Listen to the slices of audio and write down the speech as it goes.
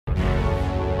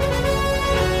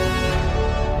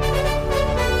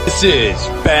This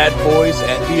is Bad Boys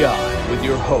and Beyond with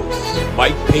your hosts,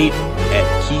 Mike Payton and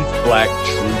Keith Black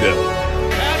Trudeau.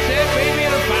 That's it, baby,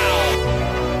 and a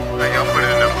foul. Hey, y'all put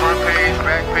it in the front page,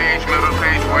 back page, middle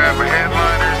page, wherever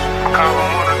headliners,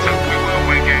 column 1 or 2, we will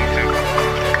win game 2.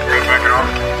 Let's back it off.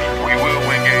 We will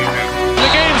win game 2. The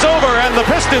game's over, and the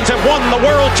Pistons have won the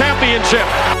World Championship.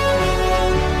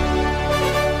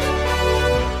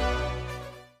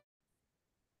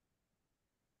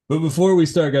 But before we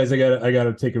start, guys, I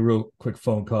gotta take a real quick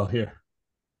phone call here.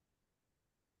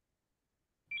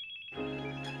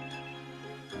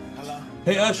 Hello?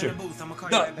 Hey, Usher.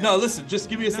 No, listen, just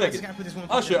give me a No, I second. just gotta put this one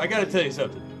Usher, back. I gotta tell you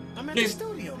something. I'm at James- the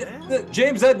studio, man.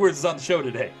 James Edwards is on the show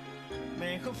today.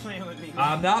 Man, quit playing with me.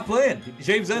 I'm not playing.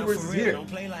 James No, Edwards for is real, here. Don't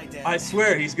play like that. I man.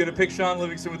 swear he's gonna pick Sean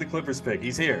Livingston with the Clippers pick.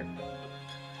 He's here.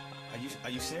 Are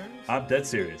you serious? I'm dead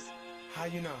serious. How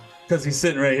you know? Because he's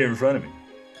sitting right here in front of me.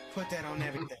 Put that on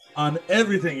everything. On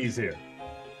everything, he's here.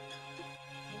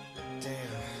 Damn.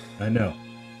 I know.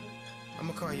 I'm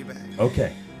gonna call you back.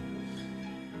 Okay.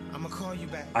 I'm gonna call you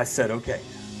back. I said okay.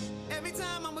 Every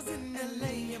time I was in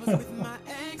LA, I was with my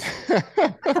ex.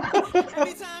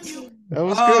 Every time you. That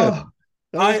was good.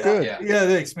 That was good. Yeah,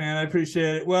 thanks, man. I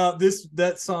appreciate it. Well,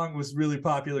 that song was really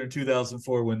popular in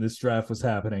 2004 when this draft was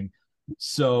happening.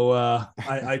 So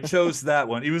I chose that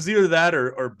one. It was either that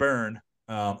or Burn.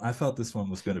 I felt this one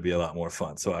was going to be a lot more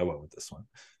fun, so I went with this one.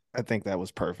 I think that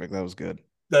was perfect. That was good.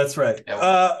 That's right.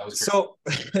 That was So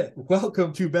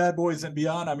welcome to Bad Boys and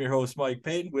Beyond. I'm your host, Mike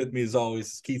Payton. With me, as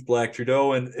always, is Keith Black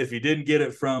Trudeau. And if you didn't get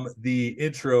it from the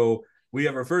intro, we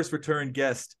have our first return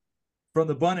guest from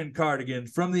the Bun and Cardigan,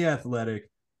 from the Athletic,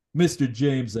 Mr.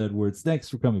 James Edwards. Thanks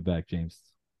for coming back, James.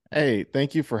 Hey,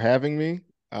 thank you for having me.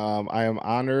 I am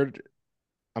honored.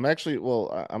 I'm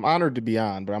honored to be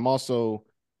on, but I'm also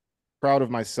proud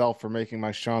of myself for making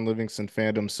my Sean Livingston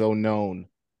fandom so known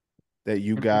that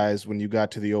you guys, when you got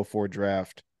to the 04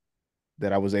 draft,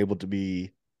 that I was able to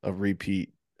be a repeat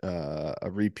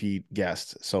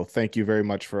guest. So thank you very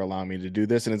much for allowing me to do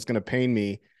this. And it's going to pain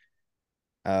me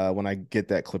when I get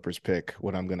that Clippers pick,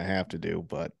 what I'm going to have to do,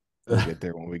 but we'll get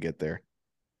there when we get there.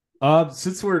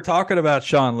 Since we're talking about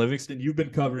Sean Livingston, you've been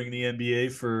covering the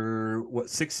NBA for what,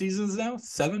 6 seasons now?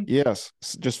 7? Yes,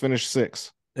 just finished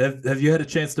 6. Have you had a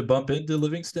chance to bump into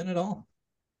Livingston at all?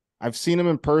 I've seen him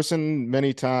in person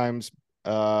many times.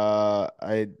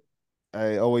 I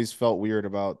always felt weird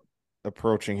about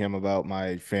approaching him about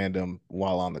my fandom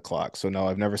while on the clock. So no,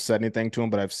 I've never said anything to him,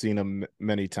 but I've seen him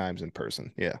many times in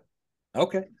person. Yeah.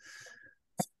 Okay.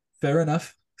 Fair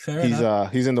enough.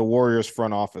 He's in the Warriors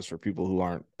front office for people who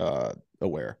aren't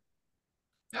aware.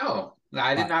 No,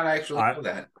 I did not actually know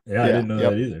that. Yeah, I didn't know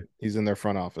that either. He's in their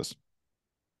front office.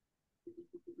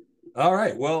 All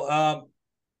right. Well,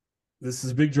 this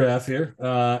is a big draft here.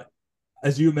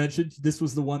 As you mentioned, this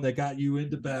was the one that got you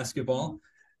into basketball.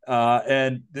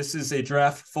 And this is a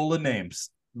draft full of names.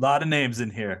 A lot of names in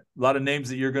here. A lot of names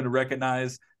that you're going to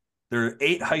recognize. There are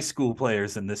 8 high school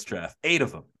players in this draft. 8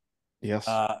 of them. Yes.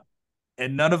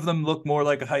 And none of them look more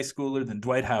like a high schooler than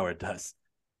Dwight Howard does.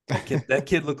 That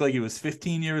kid looked like he was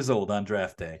 15 years old on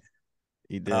draft day.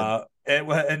 He did.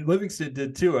 And Livingston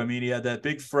did too. I mean, he had that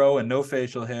big fro and no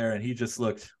facial hair, and he just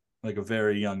looked like a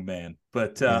very young man.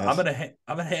 But Yes. I'm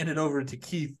gonna hand it over to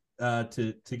Keith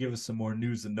to give us some more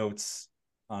news and notes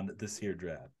on this here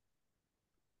draft.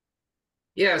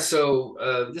 Yeah,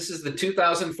 so this is the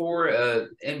 2004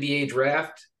 NBA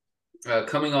draft,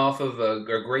 coming off of a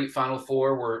great Final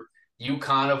Four where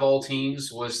UConn of all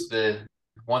teams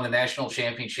won the national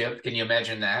championship. Can you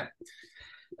imagine that?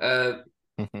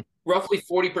 Roughly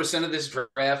 40% of this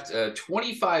draft,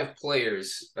 25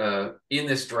 players in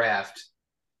this draft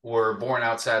were born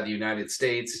outside the United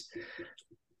States.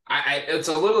 It's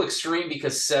a little extreme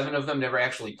because 7 of them never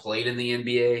actually played in the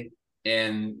NBA,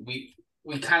 and we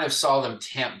kind of saw them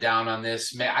tamp down on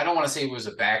this. I don't want to say it was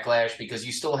a backlash because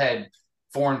you still had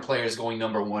foreign players going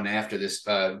number 1 after this,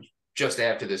 just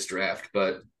after this draft,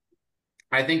 but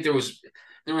I think there was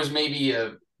maybe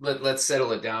let's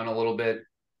settle it down a little bit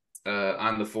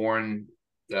on the foreign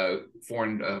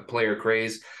player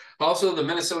craze. Also, the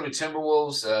Minnesota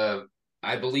Timberwolves.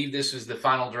 I believe this was the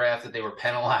final draft that they were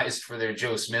penalized for their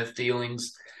Joe Smith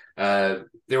dealings. There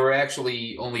were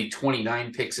actually only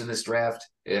 29 picks in this draft.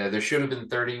 There should have been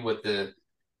 30 with the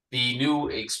new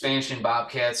expansion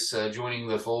Bobcats joining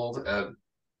the fold,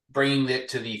 bringing it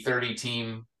to the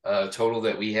 30-team total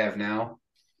that we have now.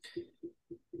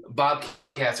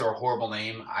 Bobcats are a horrible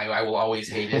name. I will always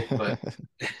hate it, but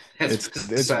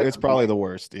it's probably the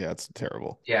worst. Yeah, it's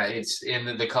terrible. Yeah, it's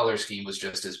in the color scheme was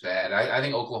just as bad. I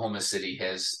think Oklahoma City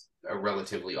has a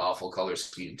relatively awful color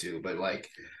scheme too, but like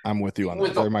I'm with you on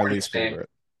with that. They're my Hornets least fan- favorite.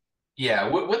 Yeah,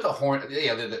 with the horn.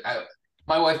 Yeah,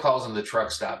 my wife calls them the truck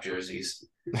stop jerseys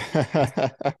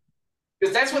because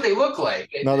that's what they look like.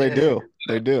 No, they do.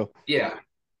 They do. Yeah,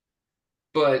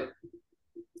 but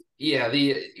yeah,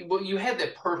 you had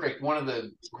the perfect one of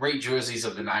the great jerseys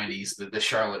of the '90s, the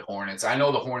Charlotte Hornets. I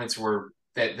know the Hornets were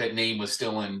that name was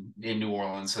still in New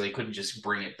Orleans, so they couldn't just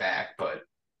bring it back. But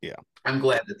Yeah, I'm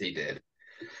glad that they did.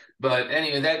 But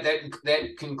anyway,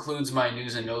 that concludes my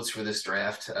news and notes for this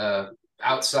draft.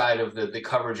 Outside of the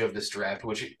coverage of this draft,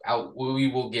 which we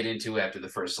will get into after the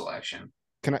first selection.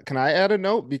 Can I add a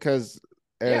note? Because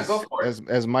Yeah, go for it.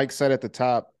 as Mike said at the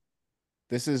top,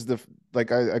 this is I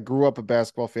grew up a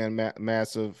basketball fan,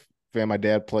 massive fan. My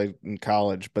dad played in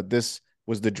college, but this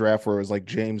was the draft where it was like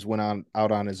James went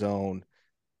out on his own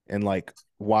and like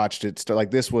watched it.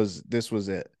 Like this was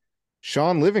it.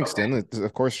 Sean Livingston, Okay.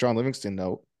 of course, Sean Livingston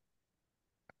note.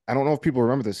 I don't know if people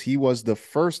remember this. He was the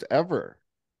first ever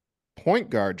point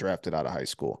guard drafted out of high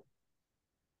school.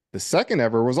 The second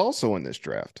ever was also in this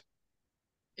draft.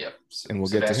 Yep. And we'll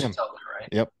get to Sebastian him. Telfair,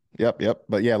 right? Yep.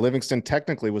 But yeah, Livingston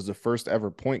technically was the first ever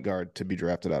point guard to be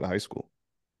drafted out of high school.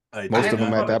 I Most did of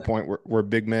them not at know that point were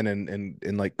big men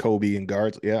and like Kobe and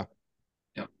guards. Yeah.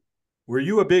 Yep. Were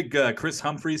you a big Chris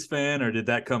Humphries fan, or did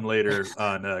that come later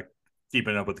on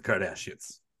Keeping Up with the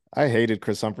Kardashians? I hated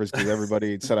Chris Humphries because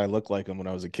everybody said I looked like him when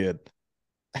I was a kid.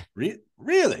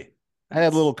 Really? I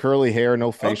had little curly hair,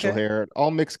 no facial Okay. hair.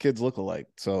 All mixed kids look alike.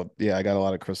 So yeah, I got a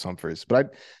lot of Chris Humphries.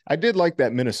 But I did like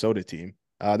that Minnesota team.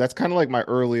 That's kind of like my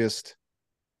earliest.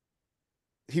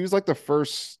 He was like the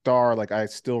first star, like I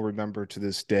still remember to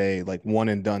this day, like one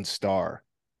and done star.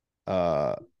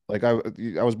 Uh like I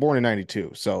was born in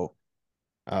 92, so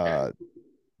my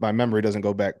memory doesn't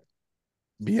go back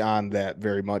beyond that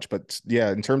very much. But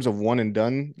yeah, in terms of one and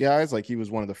done guys, like he was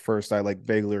one of the first. I like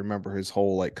vaguely remember his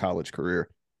whole like college career.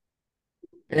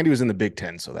 And he was in the Big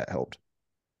Ten, so that helped.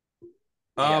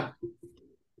 Yeah.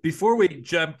 Before we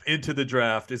jump into the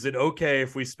draft, is it okay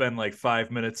if we spend like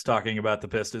 5 minutes talking about the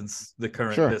Pistons, the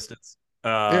current Pistons?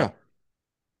 Yeah.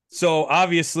 So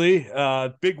obviously,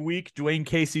 big week. Dwayne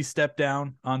Casey stepped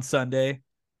down on Sunday.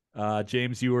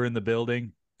 James, you were in the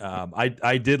building.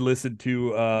 I did listen to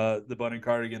the Bun and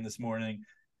Cardigan this morning.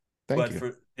 Thank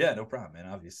you. No problem,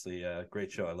 man. Obviously, great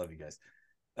show. I love you guys.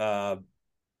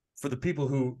 For the people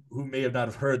who may have not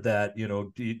have heard that,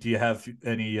 do you have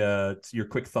any your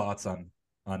quick thoughts on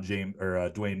James or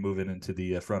Dwayne moving into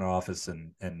the front office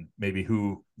and maybe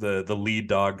who the lead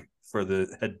dog for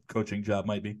the head coaching job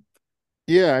might be?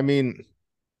 Yeah, I mean,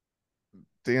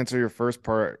 to answer your first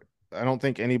part, I don't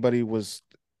think anybody was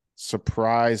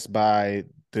surprised by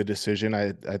the decision.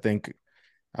 I think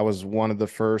I was one of the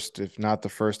first, if not the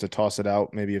first, to toss it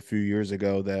out maybe a few years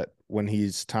ago that when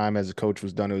his time as a coach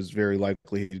was done, it was very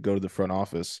likely he'd go to the front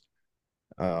office.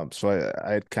 So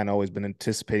I had kind of always been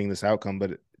anticipating this outcome,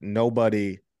 but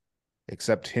nobody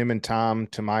except him and Tom,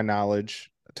 to my knowledge,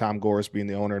 Tom Gores being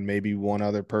the owner and maybe one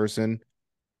other person,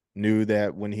 knew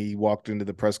that when he walked into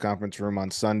the press conference room on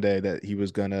Sunday that he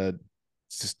was going to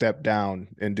step down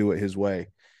and do it his way,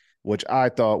 which I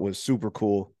thought was super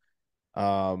cool.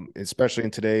 Especially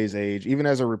in today's age, even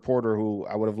as a reporter who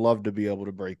I would have loved to be able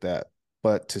to break that,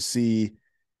 but to see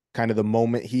kind of the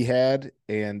moment he had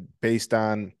and based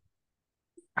on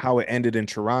how it ended in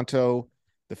Toronto,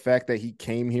 the fact that he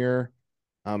came here,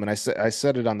 and I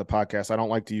said it on the podcast, I don't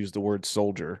like to use the word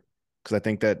soldier because I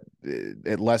think that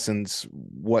it lessens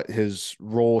what his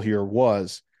role here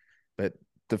was, but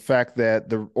the fact that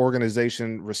the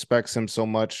organization respects him so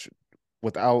much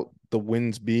without the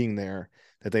wins being there,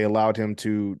 that they allowed him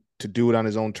to do it on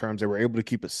his own terms. They were able to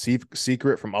keep a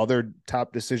secret from other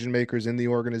top decision makers in the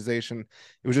organization.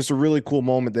 It was just a really cool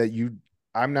moment that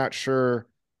I'm not sure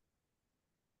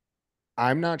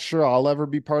I'll ever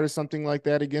be part of something like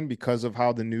that again because of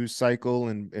how the news cycle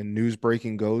and news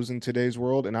breaking goes in today's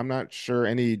world. And I'm not sure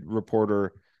any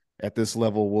reporter at this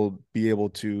level will be able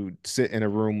to sit in a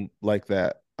room like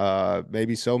that.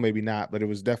 Maybe so, maybe not, but it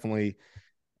was definitely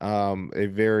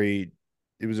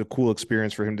it was a cool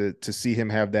experience for him to see him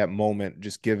have that moment,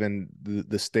 just given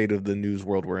the state of the news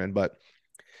world we're in. But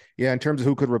yeah, in terms of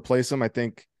who could replace him, I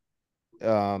think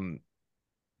they're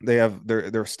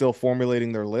still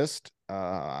formulating their list.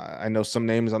 I know some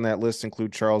names on that list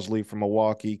include Charles Lee from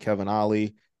Milwaukee, Kevin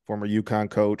Ollie, former UConn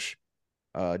coach,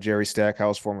 Jerry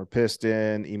Stackhouse, former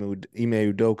Piston,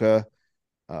 Ime Udoka,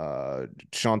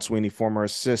 Sean Sweeney, former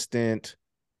assistant.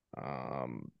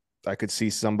 I could see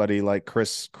somebody like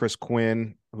Chris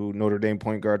Quinn, who Notre Dame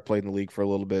point guard, played in the league for a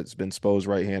little bit. It's been Spo's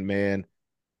right-hand man.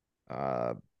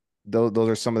 Those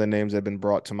are some of the names that have been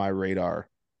brought to my radar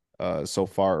so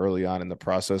far early on in the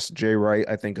process. Jay Wright,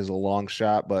 I think, is a long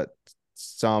shot, but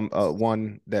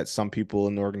one that some people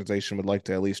in the organization would like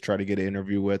to at least try to get an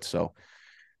interview with. So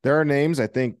there are names. I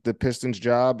think the Pistons'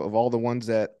 job of all the ones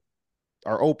that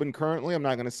are open currently, I'm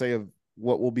not going to say of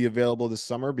what will be available this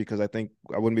summer, because I think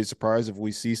I wouldn't be surprised if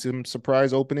we see some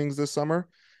surprise openings this summer.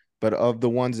 But of the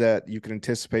ones that you can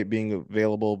anticipate being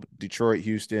available, Detroit,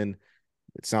 Houston,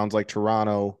 it sounds like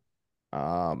Toronto,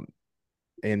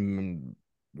 and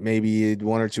maybe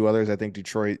one or two others. I think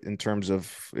Detroit, in terms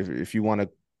of if you want to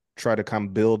try to come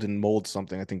build and mold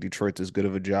something, I think Detroit's as good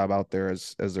of a job out there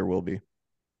as there will be.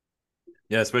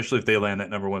 Yeah, especially if they land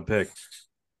that number 1 pick.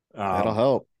 That'll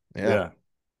help. Yeah.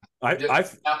 I've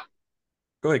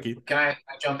go ahead, Keith. Can I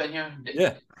jump in here?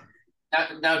 Yeah.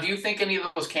 Now, do you think any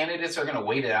of those candidates are going to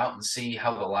wait it out and see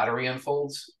how the lottery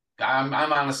unfolds? I'm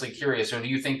honestly curious, or do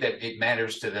you think that it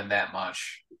matters to them that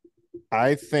much?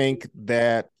 I think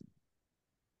that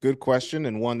good question,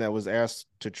 and one that was asked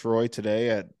to Troy today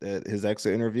at his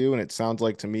exit interview, and it sounds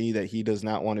like to me that he does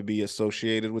not want to be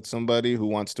associated with somebody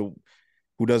who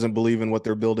doesn't believe in what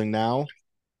they're building now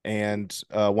and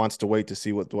wants to wait to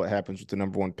see what happens with the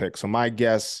number 1 pick. So my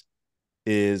guess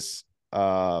is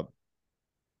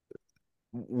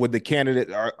would the candidate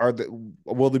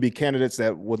will there be candidates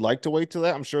that would like to wait till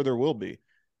that? I'm sure there will be.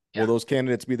 Yeah. Will those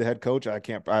candidates be the head coach? I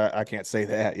can't say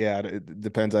that. Yeah, it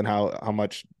depends on how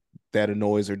much that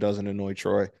annoys or doesn't annoy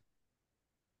Troy.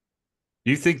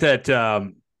 Do you think that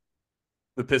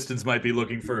the Pistons might be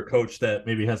looking for a coach that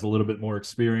maybe has a little bit more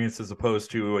experience as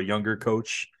opposed to a younger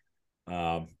coach?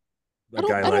 I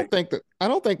don't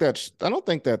think that's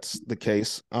the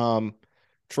case.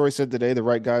 Troy said today the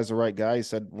right guy's the right guy. He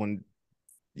said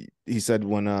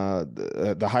when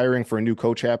the hiring for a new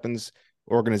coach happens,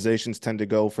 organizations tend to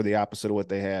go for the opposite of what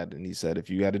they had. And he said if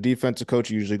you had a defensive coach,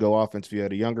 you usually go offense. If you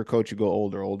had a younger coach, you go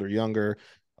older, younger,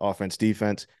 offense,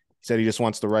 defense. He said he just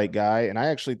wants the right guy. And I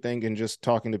actually think, in just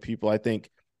talking to people, I think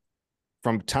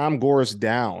from Tom Gores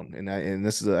down, and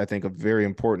this is, I think, a very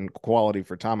important quality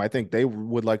for Tom, I think they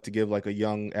would like to give like a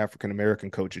young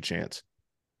African-American coach a chance.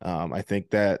 I think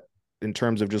that in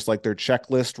terms of just like their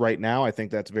checklist right now, I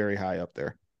think that's very high up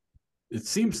there. It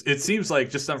seems like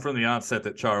just from the onset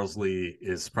that Charles Lee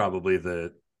is probably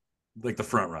the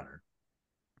front runner.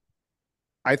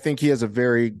 I think he has a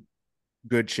very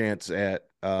good chance at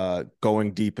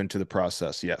going deep into the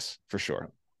process. Yes, for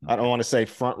sure. I don't want to say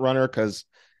front runner because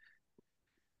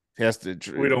he has to.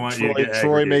 We don't want you to get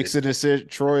Troy makes a decision.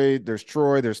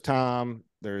 There's Tom,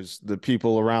 there's the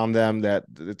people around them. That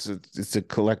it's a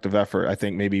collective effort. I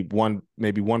think maybe one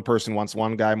person wants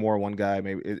one guy more, one guy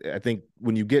maybe. I think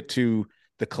when you get to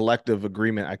the collective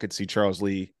agreement, I could see Charles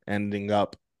Lee ending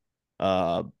up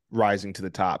rising to the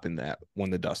top in that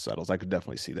when the dust settles. I could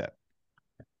definitely see that.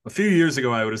 A few years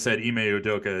ago, I would have said Ime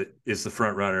Udoka is the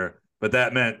front runner, but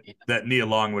that meant that Nia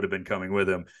Long would have been coming with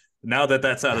him. Now that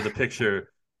that's out of the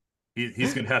picture,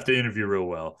 he's going to have to interview real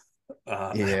well.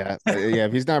 Yeah.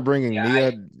 If he's not bringing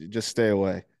Nia, just stay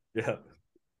away. Yeah.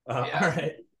 All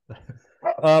right.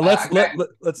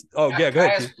 Let's. Oh, yeah. Go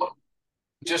ahead.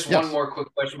 One more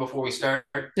quick question before we start.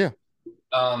 Yeah.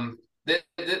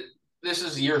 This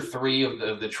is year 3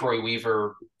 of the Troy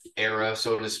Weaver era,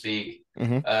 so to speak.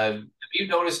 Mm-hmm. Have you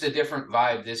noticed a different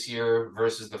vibe this year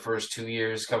versus the first 2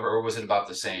 years or was it about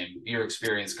the same? Your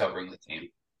experience covering the team?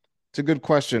 It's a good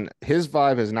question. His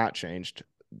vibe has not changed.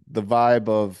 The vibe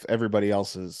of everybody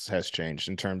else's has changed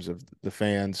in terms of the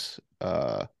fans,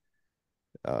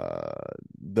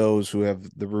 those who have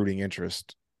the rooting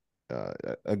interest.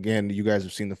 Again, you guys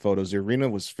have seen the photos. The arena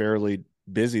was fairly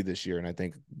busy this year, and I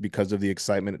think because of the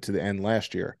excitement to the end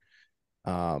last year.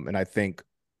 And I think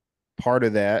part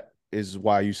of that is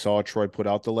why you saw Troy put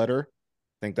out the letter.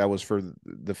 I think that was for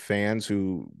the fans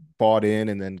who bought in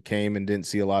and then came and didn't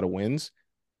see a lot of wins.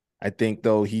 I think,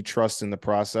 though, he trusts in the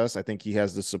process. I think he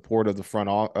has the support of the front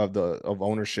of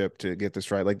ownership to get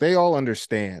this right. Like, they all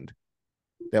understand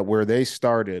that where they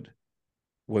started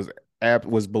was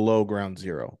below ground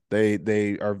zero.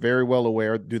 They are very well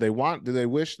aware. Do they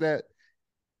wish that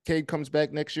Cade comes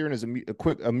back next year and is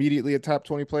immediately a top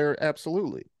 20 player?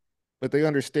 Absolutely. But they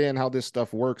understand how this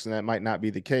stuff works, and that might not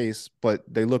be the case. But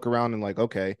they look around and like,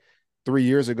 okay, 3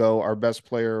 years ago, our best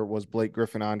player was Blake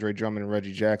Griffin, Andre Drummond, and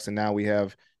Reggie Jackson. Now we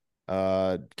have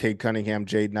Cade Cunningham,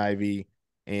 Jaden Ivey,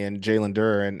 and Jalen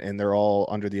Durr, and they're all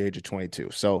under the age of 22.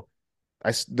 So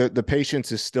the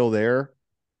patience is still there,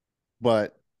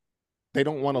 but they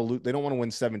don't want to lose. They don't want to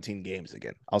win 17 games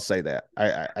again. I'll say that.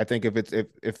 I think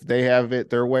if they have it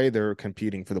their way, they're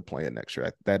competing for the play-in next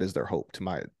year. That is their hope,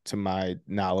 to my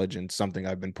knowledge, and something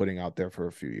I've been putting out there for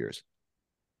a few years.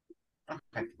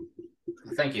 Okay.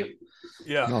 Thank you.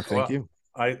 Yeah. No, thank you.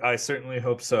 I certainly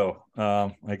hope so.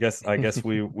 I guess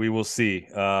we will see.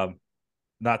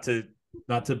 Not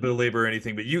to belabor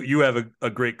anything, but you have a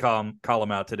great column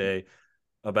out today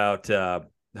about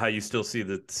how you still see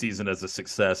the season as a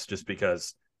success just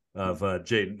because of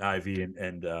Jaden Ivey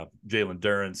and Jalen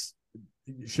Duren's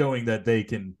showing that they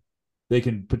can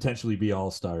potentially be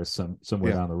all-stars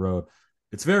somewhere down the road.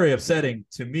 It's very upsetting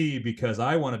to me because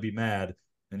I want to be mad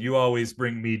and you always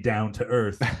bring me down to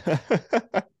earth.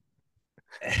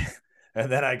 And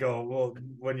then I go, well,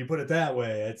 when you put it that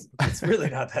way, it's really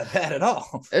not that bad at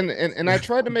all. And I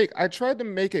tried to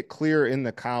make it clear in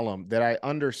the column that I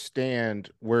understand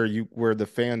where the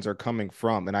fans are coming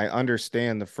from, and I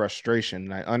understand the frustration,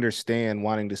 and I understand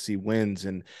wanting to see wins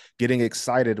and getting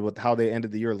excited with how they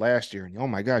ended the year last year. And oh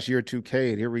my gosh, year 2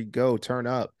 Cade, here we go, turn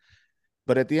up.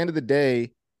 But at the end of the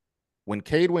day, when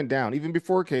Cade went down, even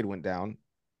before Cade went down,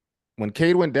 when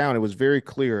Cade went down, it was very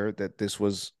clear that it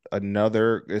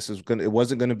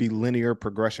wasn't going to be linear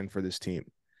progression for this team.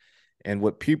 And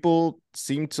what people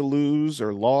seem to lose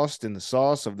or lost in the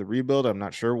sauce of the rebuild, I'm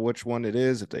not sure which one it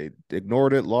is, if they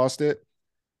ignored it, lost it.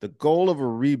 The goal of a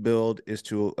rebuild is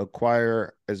to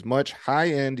acquire as much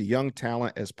high-end young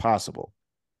talent as possible.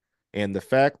 And the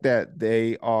fact that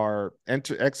they are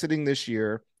exiting this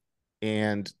year,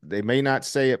 and they may not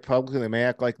say it publicly, they may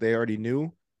act like they already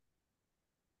knew,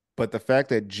 but the fact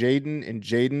that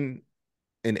Jaden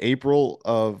in April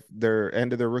of their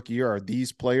end of their rookie year are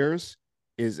these players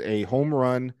is a home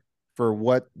run for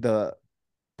what the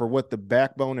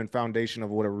backbone and foundation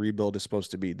of what a rebuild is supposed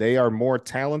to be. They are more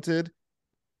talented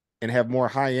and have more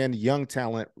high-end young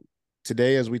talent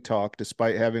today as we talk,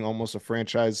 despite having almost a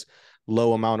franchise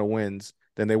low amount of wins,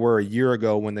 than they were a year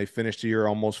ago when they finished the year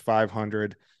almost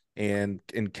 500 and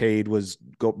Cade was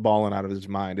balling out of his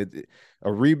mind.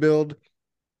 A rebuild.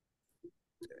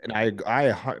 And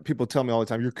I people tell me all the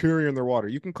time, you're carrying their water.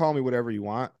 You can call me whatever you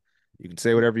want. You can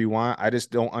say whatever you want. I just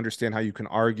don't understand how you can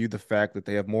argue the fact that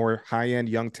they have more high-end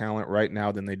young talent right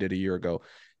now than they did a year ago.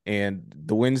 And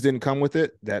the wins didn't come with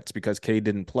it. That's because Cade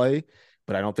didn't play.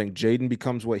 But I don't think Jaden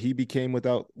becomes what he became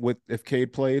if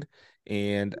Cade played.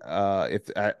 And I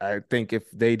think if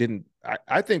they didn't,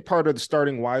 I think part of the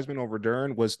starting Wiseman over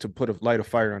Duren was to light a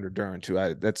fire under Duren too.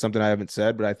 That's something I haven't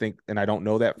said, but I think, and I don't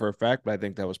know that for a fact, but I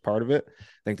think that was part of it.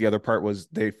 I think the other part was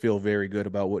they feel very good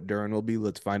about what Duren will be.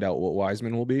 Let's find out what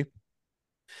Wiseman will be.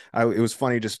 It was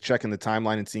funny just checking the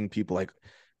timeline and seeing people like,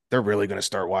 they're really going to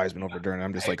start Wiseman over Duren.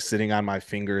 I'm just like sitting on my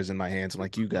fingers and my hands. I'm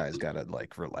like, you guys got to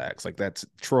like relax. Like that's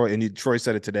Troy. And Troy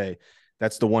said it today.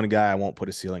 That's the one guy I won't put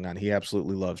a ceiling on. He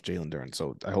absolutely loves Jalen Duren.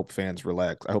 So I hope fans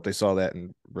relax. I hope they saw that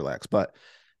and relax. But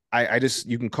I just,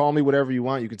 you can call me whatever you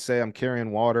want. You could say I'm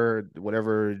carrying water,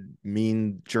 whatever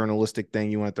mean journalistic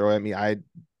thing you want to throw at me.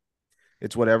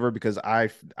 It's whatever, because I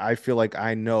feel like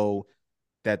I know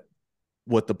that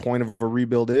what the point of a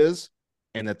rebuild is,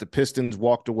 and that the Pistons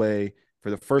walked away for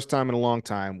the first time in a long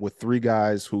time with 3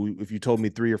 guys who, if you told me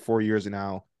 3 or 4 years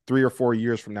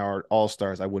from now are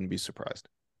all-stars, I wouldn't be surprised.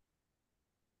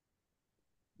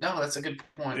 No, that's a good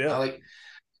point. Yeah.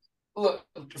 Look,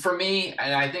 for me,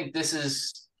 and I think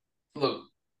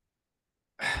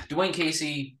Dwayne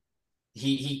Casey,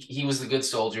 he was the good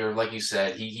soldier, like you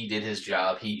said. He did his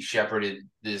job. He shepherded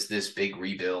this big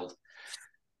rebuild.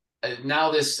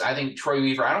 Now I think Troy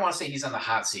Weaver, I don't want to say he's on the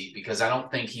hot seat because I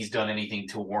don't think he's done anything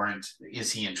to warrant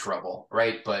is he in trouble,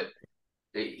 right? But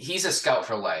he's a scout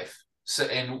for life. So,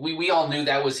 and we all knew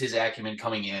that was his acumen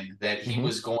coming in, that he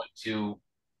was going to,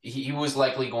 he was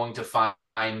likely going to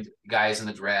find guys in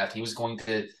the draft. He was going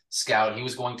to scout. He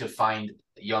was going to find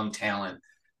young talent.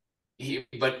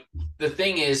 But the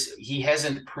thing is, he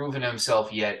hasn't proven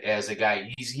himself yet as a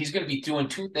guy. He's going to be doing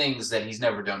 2 things that he's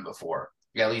never done before,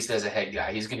 at least as a head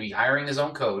guy. He's going to be hiring his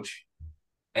own coach,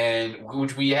 and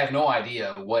which we have no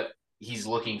idea what he's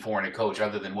looking for in a coach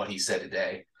other than what he said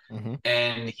today.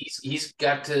 And he's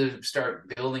got to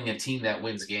start building a team that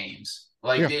wins games.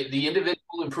 Like the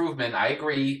individual improvement, I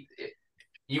agree.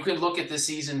 You could look at this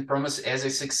season from us as a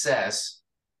success.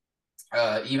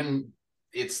 Even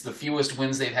it's the fewest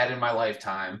wins they've had in my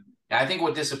lifetime. And I think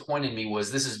what disappointed me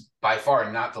was this is by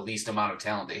far not the least amount of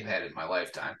talent they've had in my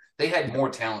lifetime. They had more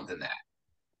talent than that.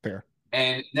 Fair.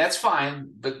 And that's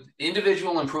fine, but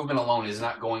individual improvement alone is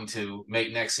not going to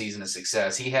make next season a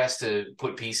success. He has to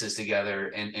put pieces together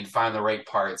and find the right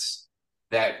parts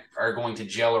that are going to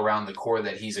gel around the core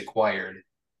that he's acquired.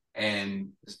 And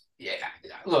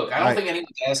look, I don't think anyone's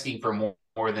asking for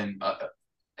more than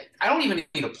I don't even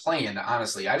need a plan,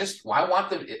 honestly. I want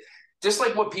them. just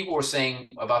like what people were saying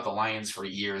about the Lions for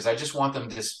years, I just want them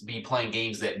to be playing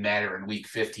games that matter in week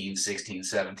 15, 16,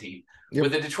 17. Yep.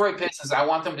 With the Detroit Pistons, I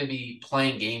want them to be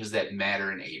playing games that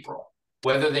matter in April.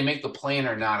 Whether they make the play-in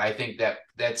or not, I think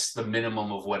that's the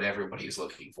minimum of what everybody is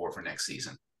looking for next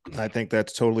season. I think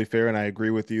that's totally fair, and I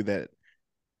agree with you that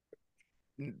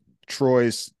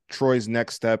Troy's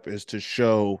next step is to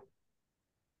show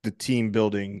the team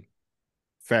building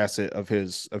facet of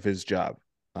his job.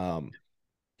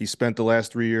 He spent the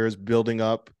last 3 years building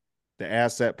up the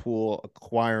asset pool,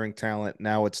 acquiring talent.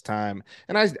 Now it's time.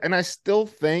 And I still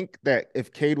think that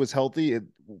if Cade was healthy,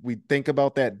 we think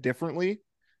about that differently.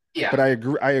 Yeah. But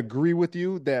I agree with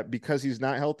you that because he's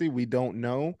not healthy, we don't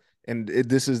know. And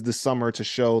this is the summer to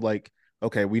show, like,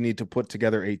 okay, we need to put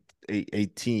together a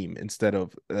team instead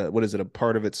of what is it? A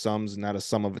part of its sums, not a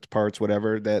sum of its parts,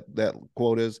 whatever that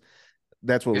quote is.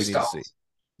 That's what Gestalt. we need to see.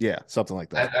 Yeah, something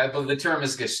like that. I believe the term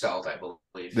is gestalt, I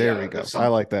believe. There we go. I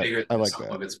like that. I like that.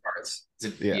 Of its parts.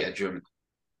 German.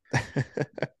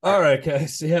 All right,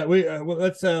 guys. Yeah,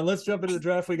 let's jump into the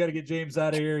draft. We got to get James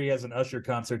out of here. He has an Usher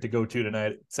concert to go to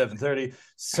tonight at 7:30.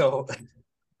 So,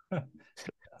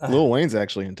 Lil Wayne's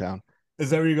actually in town. Is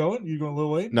that where you're going? You going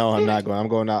Lil Wayne? No, I'm not going. I'm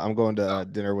going out. I'm going to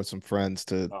dinner with some friends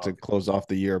to close off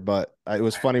the year. But it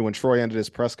was funny when Troy ended his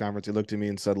press conference. He looked at me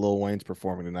and said, "Lil Wayne's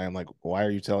performing tonight." I'm like, "Why are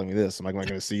you telling me this?" I'm like, "Am I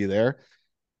going to see you there?"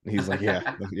 And he's like,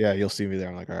 "Yeah, you'll see me there."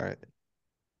 I'm like, "All right."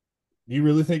 You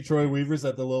really think Troy Weaver's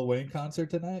at the Lil Wayne concert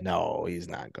tonight? No, he's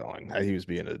not going. He was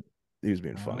being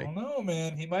funny. I don't know,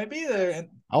 man. He might be there. And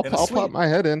I'll pop my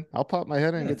head in. I'll pop my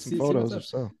head in and get some photos or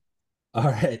so. All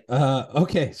right.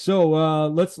 Okay. So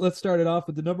let's start it off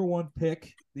with the number 1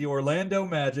 pick. The Orlando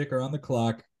Magic are on the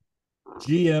clock.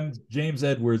 GM James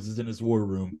Edwards is in his war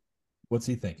room. What's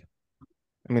he thinking?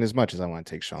 I mean, as much as I want to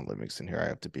take Sean Livingston here, I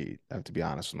have to be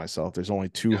honest with myself. There's only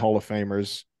 2 Hall of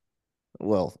Famers.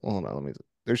 Well, hold on.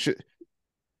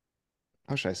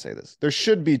 How should I say this? There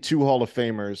should be 2 Hall of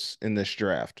Famers in this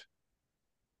draft.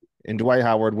 And Dwight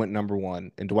Howard went number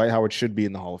 1, and Dwight Howard should be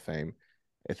in the Hall of Fame.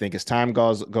 I think as time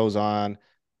goes on,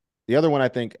 the other one, I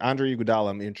think Andre Iguodala,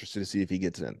 I'm interested to see if he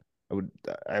gets in.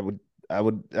 I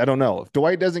don't know. If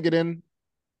Dwight doesn't get in,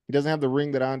 he doesn't have the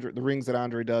rings that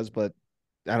Andre does, but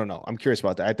I don't know. I'm curious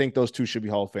about that. I think those 2 should be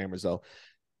Hall of Famers though.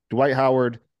 Dwight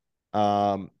Howard,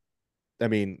 I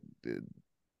mean,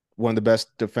 one of the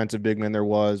best defensive big men there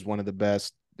was, one of the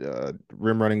best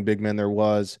rim running big men there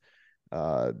was,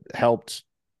 helped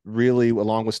really,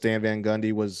 along with Stan Van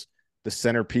Gundy, was the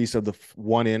centerpiece of the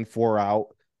 1 in 4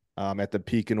 out at the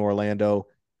peak in Orlando.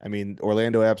 I mean,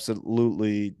 Orlando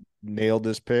absolutely nailed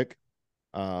this pick.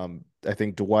 I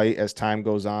think Dwight, as time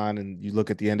goes on and you look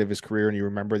at the end of his career and you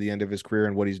remember the end of his career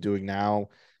and what he's doing now,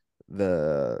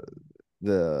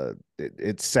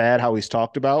 it's sad how he's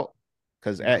talked about,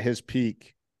 because at his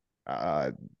peak,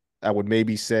 I would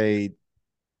maybe say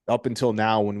up until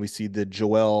now, when we see the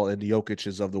Joel and the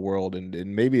Jokic's of the world, and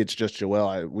maybe it's just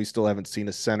Joel, we still haven't seen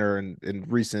a center in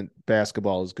recent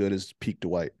basketball as good as peak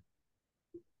Dwight.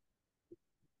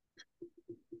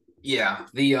 Yeah,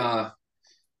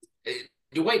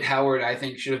 Dwight Howard, I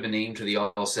think, should have been named to the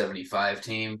All-75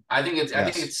 team. I don't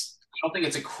think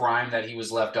it's a crime that he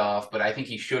was left off, but I think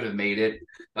he should have made it,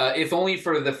 if only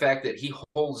for the fact that he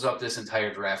holds up this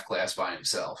entire draft class by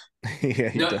himself. Yeah,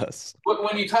 he does.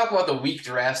 When you talk about the weak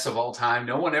drafts of all time,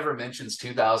 no one ever mentions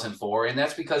 2004, and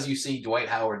that's because you see Dwight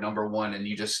Howard number 1 and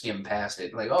you just skim past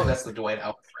it. Like, oh, that's the Dwight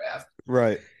Howard draft.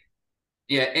 Right.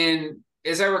 Yeah, and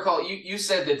as I recall, you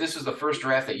said that this was the first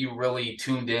draft that you really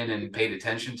tuned in and paid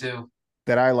attention to.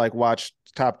 That I watched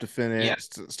top to finish,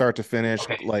 start to finish.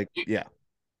 Okay. Yeah.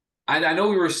 I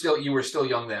know you were still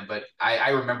young then, but I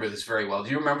remember this very well. Do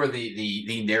you remember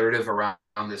the narrative around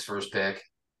this first pick?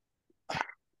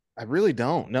 I really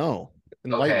don't. No.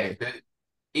 Okay.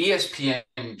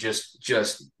 ESPN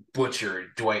just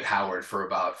butchered Dwight Howard for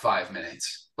about 5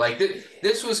 minutes. Like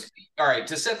this was all right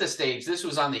to set the stage. This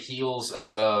was on the heels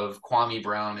of Kwame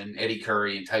Brown and Eddie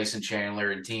Curry and Tyson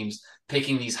Chandler and teams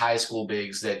picking these high school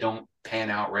bigs that don't pan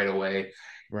out right away.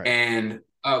 Right. And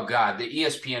oh God, the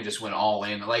ESPN just went all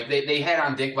in. Like they had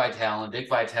on Dick Vitale, and Dick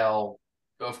Vitale,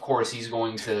 of course, he's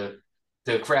going to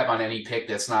crap on any pick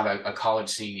that's not a college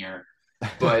senior.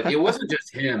 But it wasn't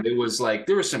just him. It was like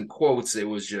there were some quotes. It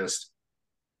was just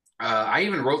I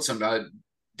even wrote some.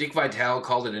 Dick Vitale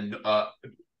called it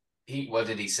what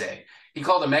did he say? He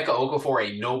called Emeka Okafor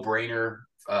a no-brainer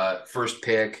first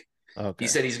pick. Okay. He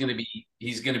said he's going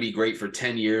to be great for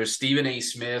 10 years. Stephen A.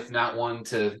 Smith, not one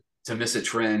to miss a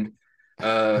trend.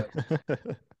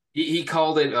 He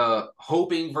called it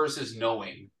hoping versus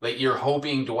knowing. Like you're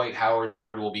hoping Dwight Howard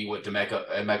will be what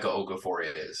Emeka Okafor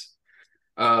is.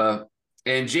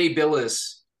 And Jay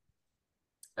Billis,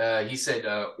 he said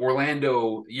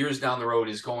Orlando years down the road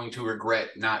is going to regret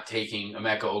not taking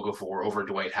Emeka Okafor over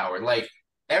Dwight Howard. Like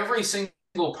every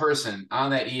single person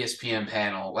on that ESPN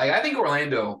panel, like I think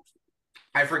Orlando,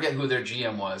 I forget who their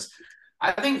GM was.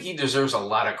 I think he deserves a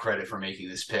lot of credit for making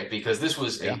this pick because this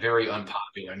was a very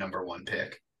unpopular number 1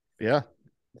 pick. Yeah,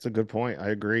 that's a good point. I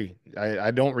agree. I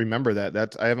don't remember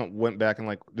that. I haven't went back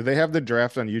and do they have the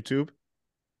draft on YouTube?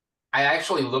 I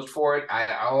actually looked for it.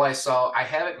 I saw I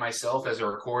have it myself as a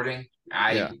recording.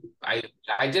 I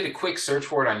did a quick search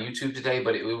for it on YouTube today,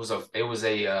 but it was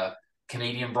a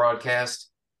Canadian broadcast.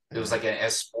 It was like an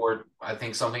S Sport, I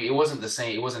think something. It wasn't the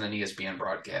same. It wasn't an ESPN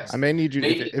broadcast. I may need you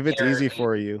if it's easy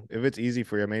for you. If it's easy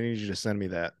for you, I may need you to send me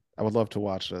that. I would love to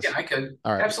watch this. Yeah, I could.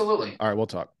 All right, absolutely. All right, we'll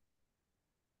talk.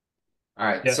 All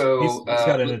right, yeah, so he's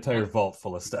got an entire vault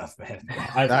full of stuff, man.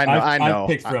 I know. I've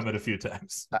picked from it a few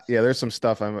times. Yeah, there's some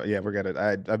stuff. We're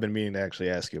gonna. I've been meaning to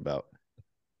actually ask you about.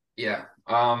 Yeah.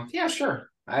 Yeah, sure.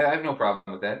 I have no problem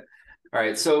with that. All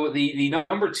right, so the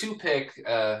number 2 pick,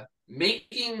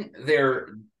 making their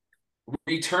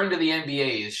return to the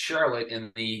NBA is Charlotte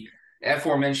in the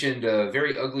aforementioned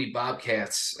very ugly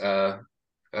Bobcats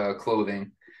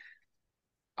clothing.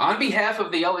 On behalf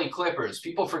of the LA Clippers,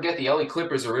 people forget the LA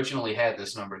Clippers originally had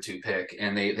this number 2 pick,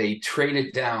 and they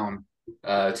traded down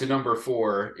to number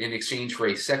 4 in exchange for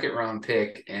a 2nd-round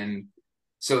pick, and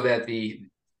so that the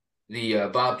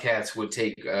Bobcats would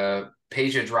take Peja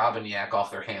Drobniak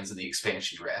off their hands in the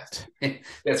expansion draft.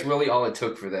 That's really all it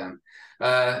took for them.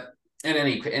 In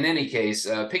any case,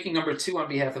 picking number 2 on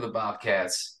behalf of the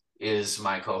Bobcats is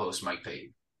my co-host Mike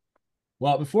Payton.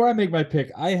 Well, before I make my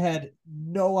pick, I had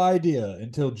no idea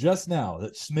until just now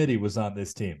that Smitty was on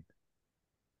this team.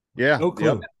 Yeah. No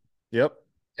clue. Yep.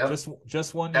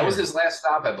 Just one. That was his last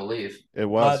stop, I believe. It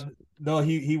was. No,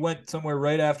 he went somewhere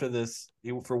right after this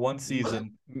for one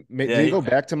season. Did he go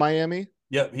back to Miami?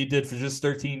 Yep, he did for just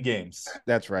 13 games.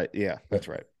 That's right. Yeah, that's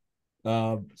right.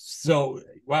 So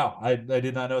wow, I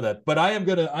did not know that. But I am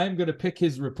gonna pick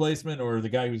his replacement or the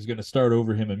guy who's gonna start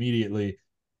over him immediately.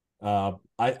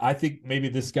 I think maybe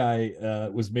this guy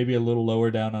was maybe a little lower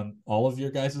down on all of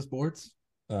your guys' boards.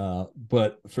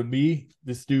 But for me,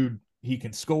 this dude, he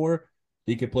can score,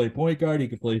 he can play point guard, he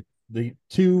can play the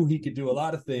 2, he could do a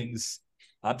lot of things.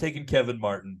 I'm taking Kevin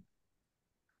Martin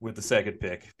with the 2nd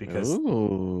pick because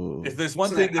if there's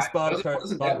one thing this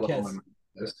Bobcats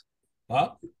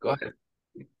Go ahead.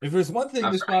 If there's one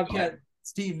thing this Bobcats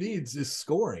team needs is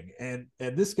scoring, and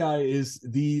this guy is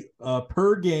the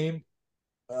per game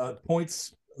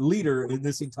points leader in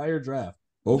this entire draft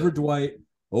over Dwight,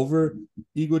 over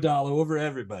Iguodala, over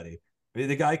everybody. I mean,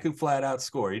 the guy could flat out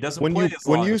score. He doesn't play as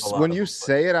long as a lot when of you them,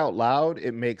 say it out loud,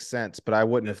 it makes sense. But I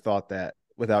wouldn't have thought that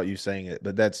without you saying it.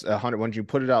 But that's 100. When you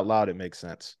put it out loud, it makes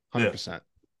sense. 100%.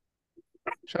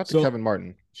 Shout out to Kevin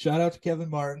Martin. Shout out to Kevin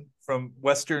Martin from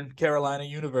Western Carolina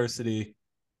University,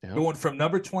 going from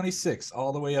number 26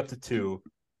 all the way up to 2,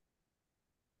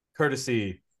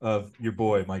 courtesy of your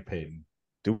boy Mike Payton.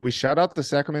 Do we shout out the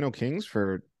Sacramento Kings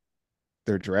for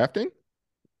their drafting?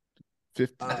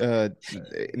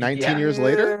 19 years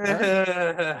later?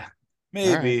 Right.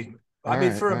 Maybe. Right. I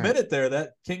mean, for a minute there,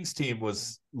 that Kings team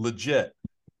was legit.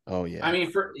 Oh, yeah. I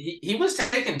mean, he was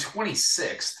taken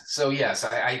 26th. So, yes,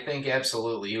 I think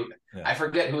absolutely. Yeah. I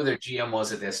forget who their GM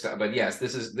was at this time. But, yes,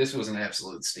 this was an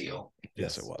absolute steal.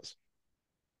 Yes, it was.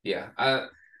 Yeah.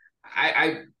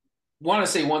 I want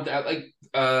to say one thing.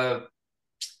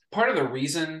 Part of the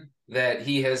reason that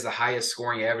he has the highest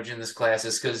scoring average in this class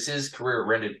is because his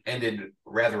career ended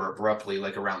rather abruptly,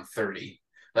 like around 30.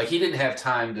 Like he didn't have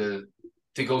time to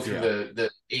go through the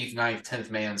 8th, 9th,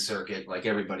 10th man circuit like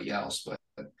everybody else. But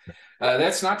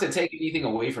that's not to take anything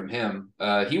away from him.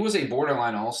 He was a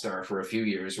borderline all-star for a few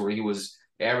years where he was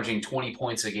averaging 20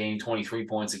 points a game, 23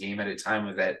 points a game at a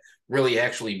time that really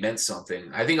actually meant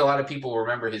something. I think a lot of people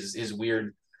remember his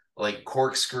weird like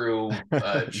corkscrew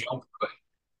jump.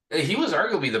 He was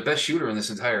arguably the best shooter in this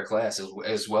entire class,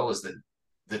 as well as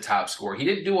the top scorer. He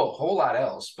didn't do a whole lot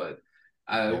else, but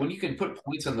when you can put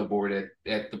points on the board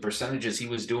at the percentages he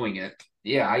was doing it,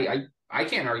 I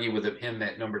can't argue with him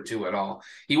at number 2 at all.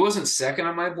 He wasn't second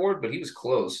on my board, but he was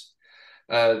close.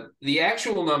 The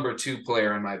actual number 2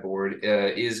 player on my board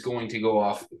is going to go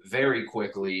off very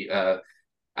quickly. Out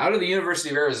of the University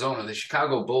of Arizona, the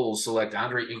Chicago Bulls select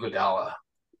Andre Iguodala.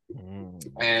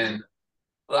 And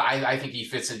I think he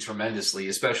fits in tremendously,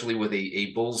 especially with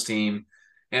a Bulls team.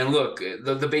 And look,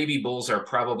 the baby Bulls are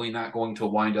probably not going to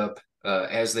wind up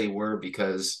as they were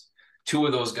because 2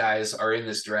 of those guys are in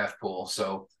this draft pool.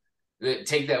 So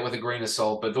take that with a grain of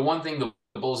salt. But the one thing the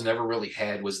Bulls never really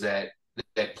had was that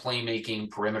that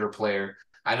playmaking perimeter player.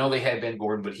 I know they had Ben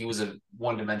Gordon, but he was a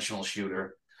one-dimensional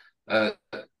shooter.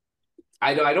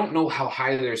 I don't know how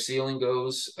high their ceiling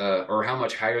goes or how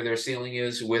much higher their ceiling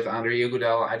is with Andre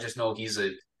Iguodala. I just know he's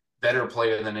a better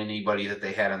player than anybody that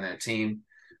they had on that team.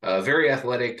 Very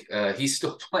athletic. He's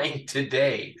still playing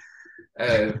today.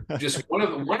 Just one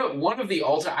of the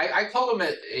all-time. I call him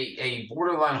a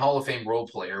borderline Hall of Fame role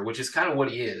player, which is kind of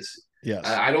what he is. Yes.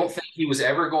 I don't think he was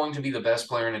ever going to be the best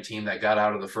player in a team that got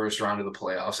out of the first round of the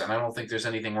playoffs, and I don't think there's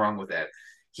anything wrong with that.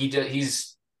 He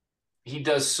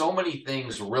does so many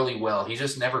things really well. He's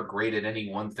just never great at any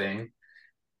one thing.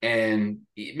 And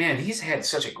man, he's had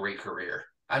such a great career.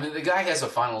 I mean, the guy has a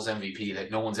Finals MVP that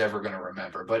no one's ever going to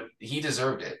remember, but he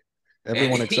deserved it.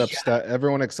 Everyone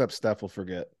except Steph will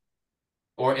forget.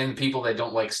 And people that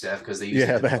don't like Steph because they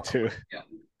that too. Yeah.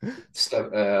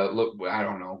 Steph, look, I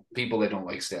don't know. People that don't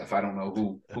like Steph, I don't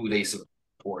know who they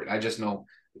support. I just know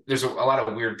there's a lot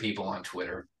of weird people on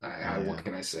Twitter. What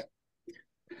can I say?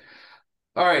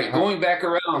 All right, going back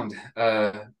around,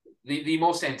 the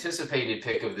most anticipated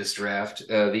pick of this draft,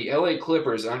 the LA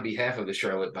Clippers on behalf of the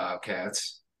Charlotte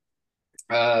Bobcats.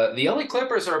 The LA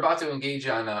Clippers are about to engage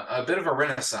on a bit of a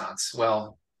renaissance.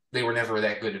 Well, they were never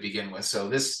that good to begin with.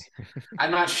 So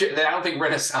I'm not sure that I don't think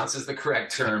renaissance is the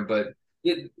correct term, but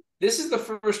this is the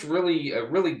first really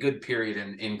good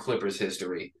period in Clippers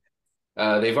history.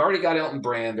 They've already got Elton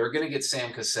Brand. They're going to get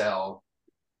Sam Cassell.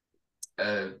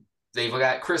 They've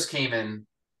got Chris Kaman,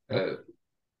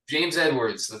 James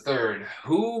Edwards III.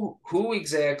 Who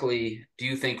exactly do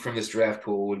you think from this draft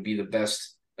pool would be the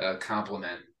best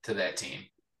complement to that team?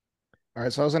 All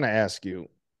right, so I was going to ask you,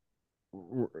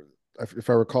 if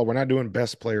I recall, we're not doing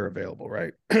best player available,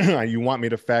 right? You want me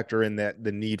to factor in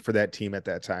the need for that team at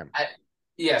that time?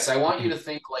 Yes, I want you to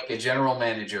think like a general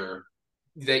manager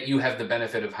that you have the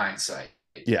benefit of hindsight.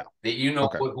 Yeah. That you know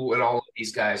what all of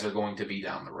these guys are going to be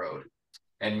down the road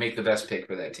and make the best pick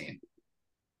for that team.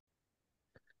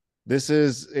 This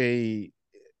is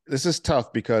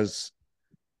tough because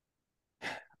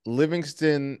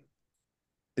Livingston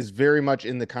is very much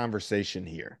in the conversation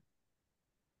here.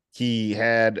 He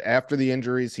had, after the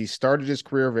injuries, he started his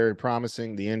career very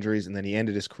promising, the injuries, and then he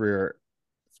ended his career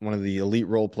as one of the elite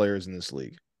role players in this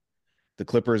league. The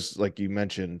Clippers, like you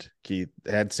mentioned, Keith,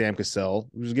 had Sam Cassell,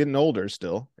 who was getting older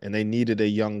still, and they needed a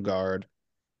young guard.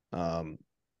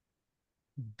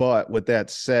 But with that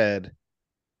said,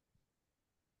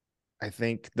 I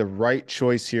think the right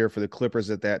choice here for the Clippers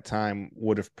at that time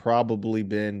would have probably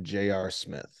been J.R.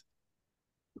 Smith.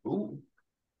 Ooh.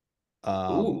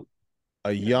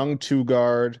 A young two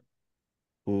guard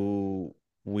who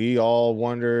we all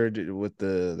wondered what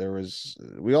the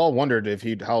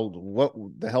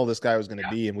hell this guy was going to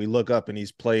be. And we look up and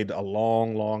he's played a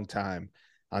long, long time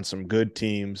on some good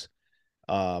teams.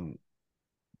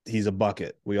 He's a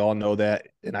bucket. We all know that.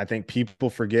 And I think people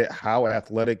forget how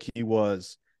athletic he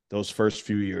was those first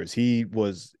few years. He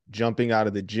was jumping out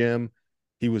of the gym.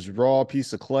 He was raw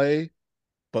piece of clay,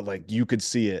 but like you could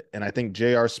see it. And I think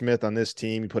J.R. Smith on this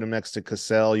team, you put him next to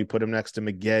Cassell, you put him next to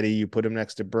Maggette, you put him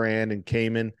next to Brand and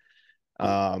Kaman.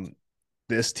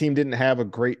 This team didn't have a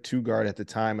great two guard at the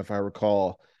time, if I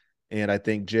recall. And I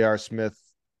think J.R. Smith,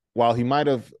 while it might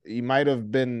have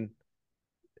been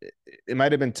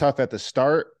tough at the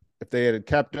start if they had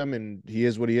kept him, and he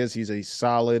is what he is. He's a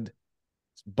solid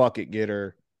bucket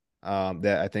getter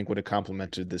that I think would have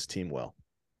complemented this team well.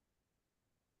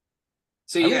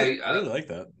 So I really like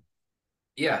that.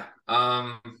 Yeah.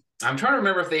 I'm trying to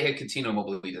remember if they had Coutinho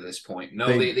Mobley to this point. No,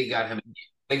 they got him.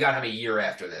 They got him a year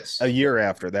after this. A year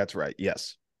after, that's right.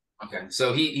 Yes. Okay,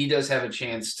 so he does have a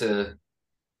chance to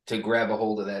grab a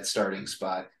hold of that starting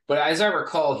spot. But as I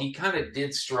recall, he kind of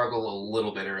did struggle a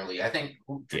little bit early. I think.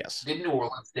 Yes. Did New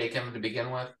Orleans take him to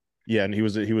begin with? Yeah, and he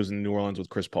was in New Orleans with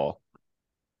Chris Paul.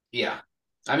 Yeah,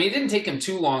 I mean, it didn't take him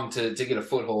too long to get a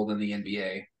foothold in the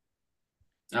NBA.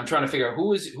 I'm trying to figure out who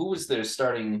was their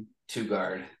starting two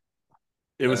guard.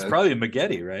 It was probably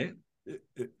Maggette, right?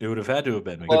 It would have had to have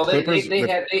been Maggette. Well,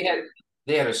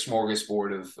 they had a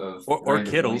smorgasbord of or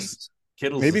Kittles.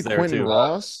 Kittles maybe is there Quentin too.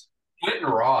 Ross. Quentin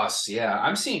Ross, yeah.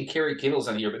 I'm seeing Kerry Kittles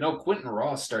on here, but no, Quentin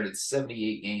Ross started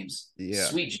 78 games. Yeah.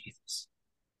 Sweet Jesus.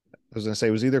 I was going to say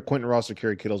it was either Quentin Ross or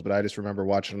Kerry Kittles, but I just remember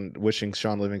wishing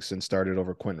Sean Livingston started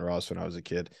over Quentin Ross when I was a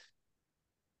kid.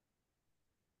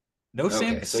 No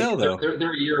Sam Cassell, though.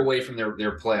 They're a year away from their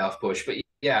playoff push. But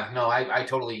yeah, no, I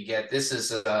totally get this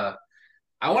is I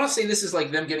want to say this is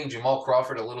like them getting Jamal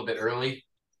Crawford a little bit early.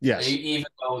 Yes. Even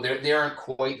though they aren't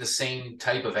quite the same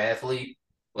type of athlete.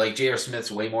 Like J.R.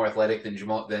 Smith's way more athletic than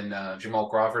Jamal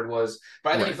Crawford was.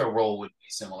 But I think the role would be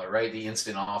similar, right? The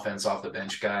instant offense off the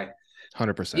bench guy.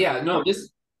 100%. Yeah, no,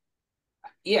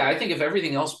 I think if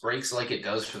everything else breaks like it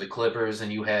does for the Clippers,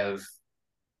 and you have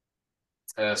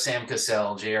Sam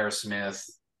Cassell, J.R. Smith,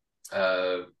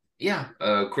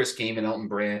 Chris Kaman, Elton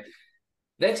Brand,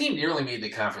 that team nearly made the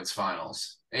conference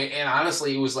finals. And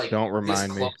honestly, it was like Don't this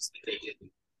remind me. close that they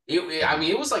didn't. I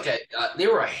mean, it was like they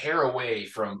were a hair away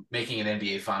from making an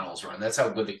NBA Finals run. That's how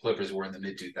good the Clippers were in the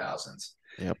mid 2000s.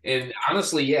 Yep. And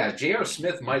honestly, yeah, J.R.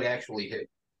 Smith might actually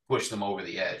push them over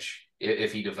the edge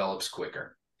if he develops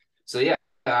quicker. So yeah,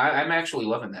 I'm actually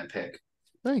loving that pick.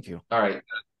 Thank you. All right,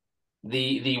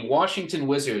 the Washington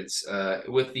Wizards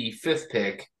with the 5th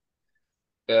pick.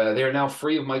 They're now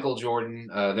free of Michael Jordan.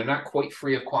 They're not quite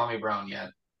free of Kwame Brown yet.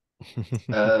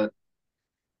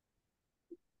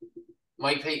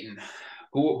 Mike Payton,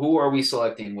 who are we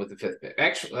selecting with the 5th pick?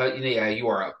 Actually, yeah, you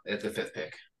are up at the 5th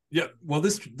pick. Yeah, well,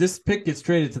 this pick gets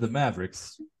traded to the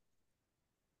Mavericks.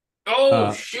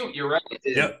 Oh shoot, you're right.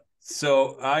 Yep.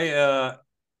 So I'm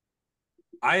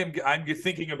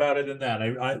thinking about it in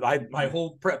that. My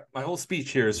whole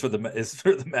speech here is for the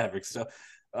Mavericks. So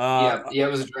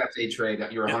it was a draft day trade.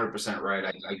 You're 100%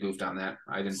 right. I goofed on that.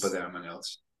 I didn't put that on my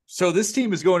notes. So this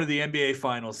team is going to the NBA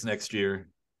Finals next year,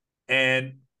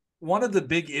 and one of the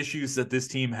big issues that this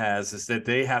team has is that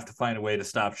they have to find a way to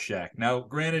stop Shaq. Now,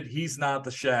 granted, he's not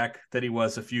the Shaq that he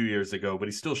was a few years ago, but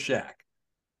he's still Shaq.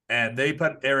 And they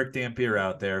put Eric Dampier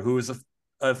out there, who is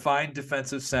a fine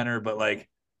defensive center, but like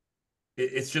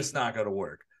it's just not going to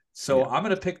work. So I'm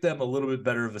going to pick them a little bit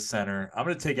better of a center. I'm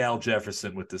going to take Al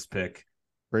Jefferson with this pick.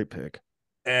 Great pick.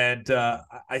 And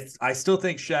I still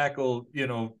think Shaq will,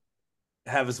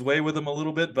 have his way with him a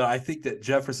little bit, but I think that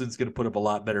Jefferson's going to put up a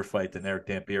lot better fight than Eric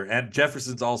Dampier, and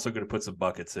Jefferson's also going to put some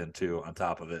buckets in too on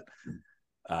top of it.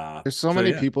 There's so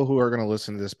many people who are going to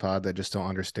listen to this pod that just don't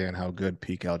understand how good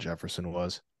peak Al Jefferson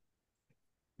was.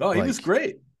 Oh, he was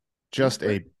great. Just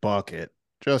a bucket.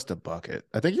 Just a bucket.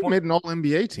 I think he made an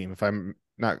All-NBA team, if I'm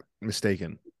not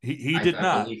mistaken. He did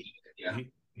not.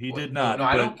 He did not. No,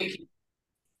 I don't think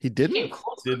he didn't. He came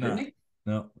close, did not. he?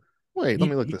 No. Wait, let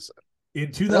me look this up. In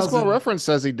 2000, Basketball Reference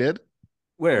says he did.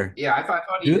 Where? Yeah, I thought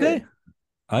he did. They?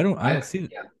 I don't see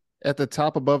it. Yeah. At the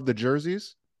top above the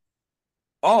jerseys.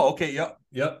 Oh, okay.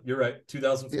 Yep. You're right.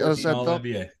 2014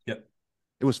 All-NBA. Yep.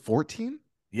 It was 14?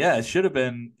 Yeah, it should have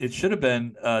been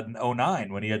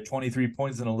 09 when he had 23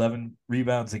 points and 11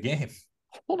 rebounds a game.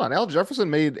 Hold on. Al Jefferson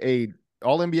made a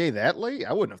All-NBA that late?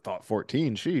 I wouldn't have thought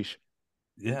 14. Sheesh.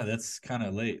 Yeah, that's kind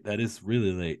of late. That is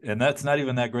really late. And that's not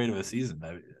even that great of a season.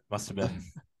 It must have been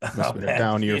a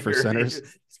down year for centers.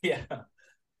 Yeah.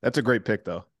 That's a great pick,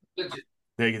 though.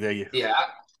 Thank you. Yeah.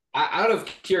 Out of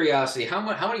curiosity, how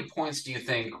many points do you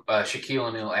think Shaquille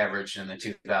O'Neal averaged in the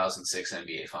 2006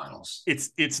 NBA Finals?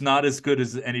 It's not as good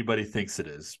as anybody thinks it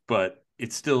is, but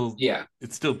it's still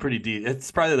pretty deep. It's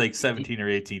probably like 17 or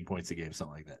 18 points a game,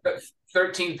 something like that.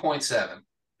 13.7.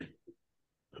 Okay,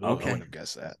 I wouldn't have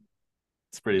guessed that.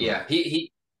 It's pretty low.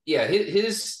 He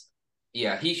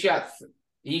shot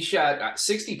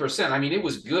 60%. I mean, it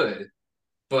was good,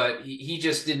 but he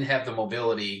just didn't have the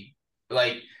mobility.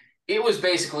 Like, it was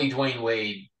basically Dwayne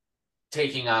Wade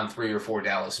taking on 3 or 4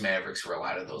 Dallas Mavericks for a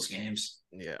lot of those games.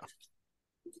 Yeah.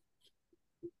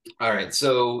 All right,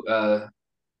 so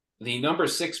the number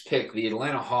 6 pick, the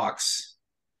Atlanta Hawks.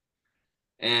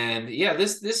 And yeah,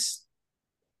 this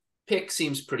pick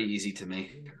seems pretty easy to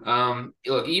me.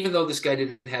 Look, even though this guy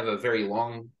didn't have a very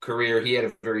long career, he had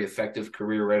a very effective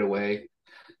career right away.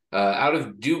 Out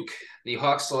of Duke, the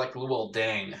Hawks select Luol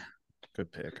Deng.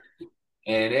 Good pick.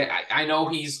 And I know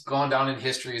he's gone down in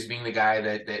history as being the guy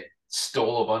that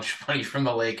stole a bunch of money from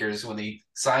the Lakers when they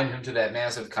signed him to that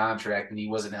massive contract, and he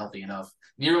wasn't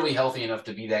nearly healthy enough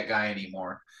to be that guy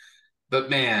anymore. But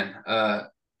man,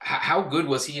 how good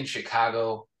was he in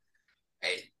Chicago?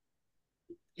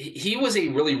 He was a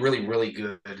really, really, really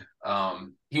good.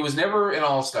 He was never an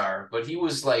all-star, but he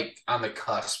was like on the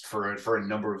cusp for a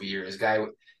number of years.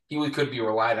 He could be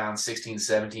relied on 16,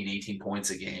 17, 18 points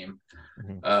a game.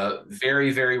 Mm-hmm.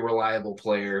 Very, very reliable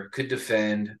player, could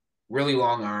defend, really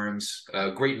long arms,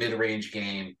 great mid-range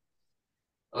game.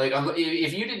 Like,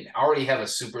 if you didn't already have a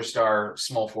superstar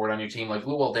small forward on your team, like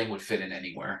Luol Deng would fit in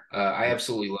anywhere. I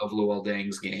absolutely love Luol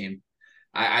Deng's game.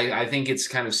 I think it's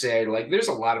kind of sad. Like, there's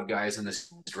a lot of guys in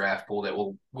this draft pool that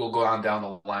will go on down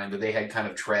the line, but they had kind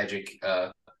of tragic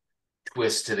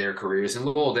twists to their careers, and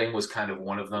Luol Deng was kind of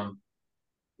one of them.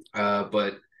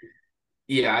 But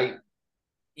yeah,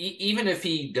 even if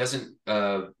he doesn't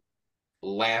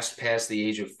last past the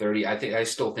age of 30, I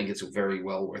still think it's very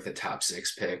well worth a top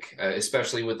 6 pick,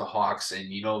 especially with the Hawks, and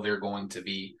they're going to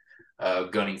be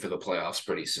gunning for the playoffs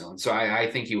pretty soon. So I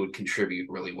think he would contribute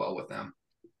really well with them.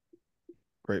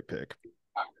 Great pick.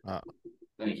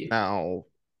 Thank you. Now,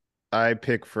 I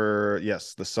pick for,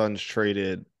 yes, the Suns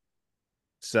traded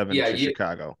 7 Yeah, to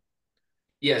Chicago.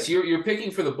 yes, you're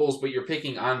picking for the Bulls, but you're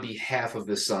picking on behalf of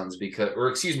the Suns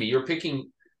you're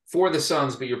picking for the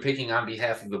Suns, but you're picking on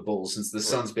behalf of the Bulls since the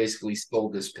Suns basically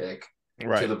sold this pick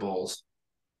to the Bulls.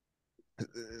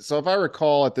 So if I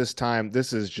recall at this time,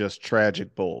 this is just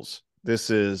tragic Bulls. This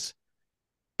is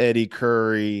Eddie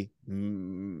Curry.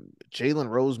 Jalen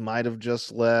Rose might have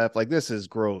just left. Like, this is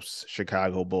gross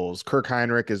Chicago Bulls. Kirk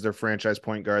Heinrich is their franchise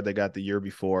point guard they got the year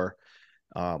before.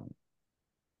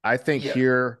 I think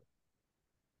here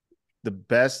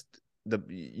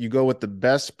you go with the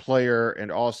best player,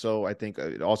 and also I think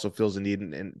it also fills a need,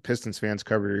 and Pistons fans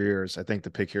cover your ears. I think the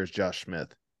pick here is Josh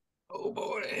Smith. Oh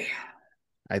boy.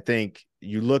 I think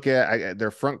you look at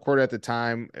their front court at the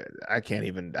time. I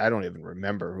don't even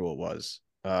remember who it was.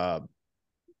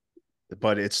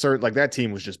 But it's certain, like, that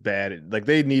team was just bad. Like,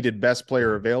 they needed best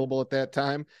player available at that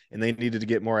time, and they needed to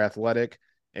get more athletic.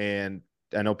 And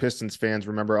I know Pistons fans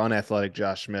remember unathletic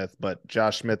Josh Smith, but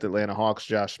Josh Smith, Atlanta Hawks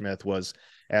Josh Smith, was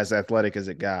as athletic as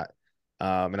it got.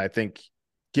 And I think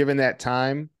given that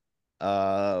time,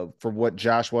 for what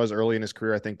Josh was early in his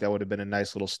career, I think that would have been a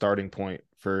nice little starting point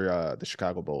for the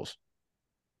Chicago Bulls.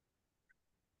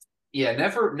 Yeah,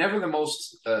 never the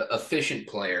most efficient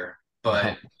player,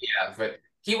 but but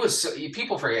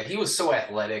people forget he was so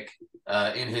athletic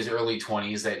in his early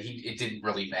 20s that it didn't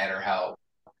really matter how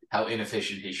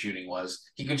inefficient his shooting was.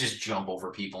 He could just jump over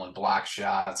people and block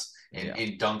shots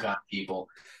and dunk on people.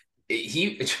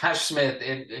 Josh Smith,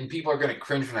 and people are going to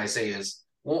cringe when I say this,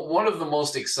 one of the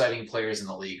most exciting players in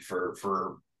the league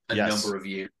for a number of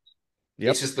years.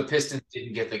 Yep. It's just the Pistons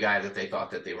didn't get the guy that they thought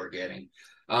that they were getting.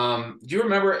 Do you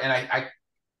remember? And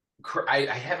I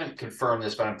haven't confirmed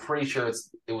this, but I'm pretty sure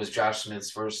it was Josh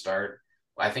Smith's first start.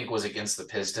 I think was against the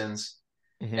Pistons,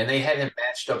 and they had him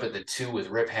matched up at the 2 with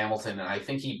Rip Hamilton, and I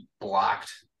think he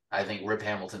blocked Rip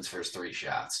Hamilton's first 3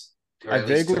 shots. I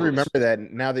vaguely remember that.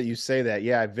 Now that you say that,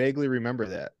 I vaguely remember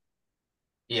that.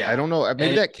 Yeah, I don't know.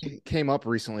 Maybe that came up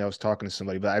recently. I was talking to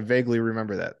somebody, but I vaguely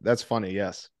remember that. That's funny.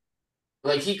 Yes.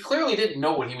 Like, he clearly didn't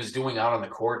know what he was doing out on the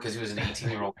court because he was an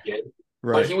 18-year-old kid.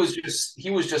 Right. But he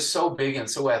was just so big and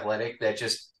so athletic that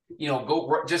just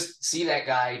just see that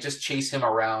guy, just chase him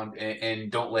around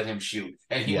and don't let him shoot.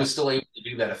 And he was still able to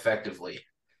do that effectively.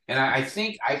 And I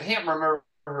think I can't remember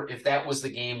if that was the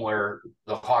game where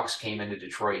the Hawks came into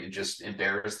Detroit and just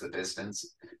embarrassed the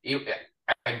Pistons.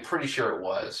 I'm pretty sure it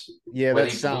was. Yeah,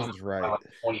 that sounds right. Like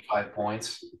 25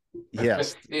 points.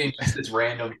 Yes. It's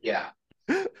random. Yeah.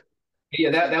 Yeah,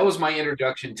 that was my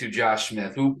introduction to Josh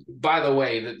Smith, who, by the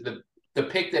way, the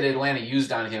pick that Atlanta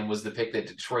used on him was the pick that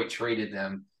Detroit traded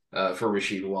them for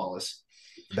Rasheed Wallace.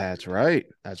 That's right.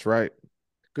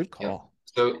 Good call.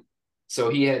 Yeah. So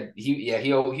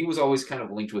he was always kind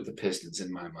of linked with the Pistons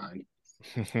in my mind.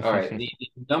 All right,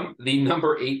 the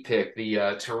number 8 pick,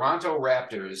 the Toronto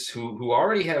Raptors, who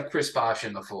already have Chris Bosh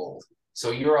in the fold.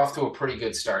 So you're off to a pretty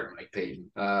good start, Mike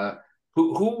Payton.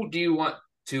 Who do you want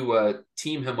to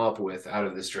team him up with out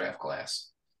of this draft class?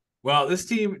 Well, this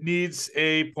team needs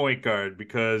a point guard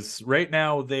because right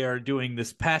now they are doing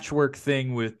this patchwork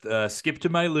thing with Skip to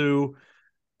My Lou,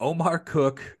 Omar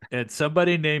Cook, and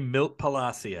somebody named Milt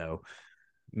Palacio.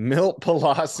 Milt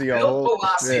Palacio.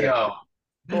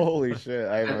 Holy shit.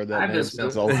 I haven't heard that name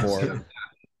since 04.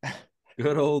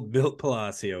 Good old Milt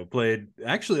Palacio played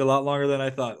actually a lot longer than I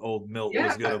thought old Milt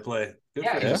was going to play. He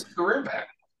was a career back.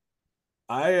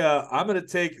 I'm going to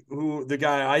take the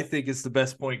guy I think is the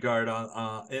best point guard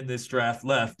on in this draft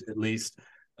left, at least.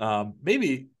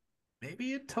 Maybe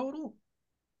in total,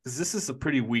 because this is a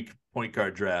pretty weak point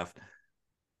guard draft.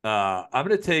 I'm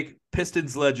going to take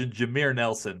Pistons legend Jameer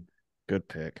Nelson. Good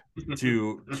pick.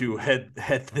 to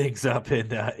head things up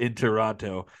in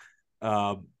Toronto.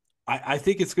 I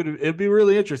think it'll be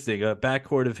really interesting. A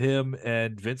backcourt of him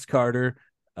and Vince Carter.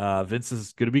 Vince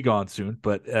is going to be gone soon,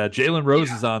 but Jalen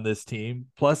Rose is on this team,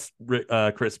 plus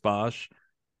Chris Bosh.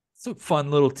 It's a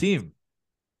fun little team.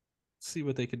 See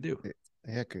what they can do.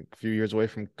 Yeah, a few years away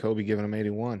from Kobe giving him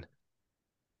 81.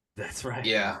 That's right.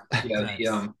 Yeah.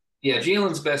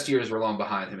 Jalen's best years were long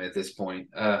behind him at this point.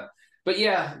 But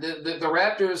yeah, the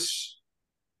Raptors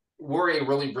were a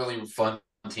really, really fun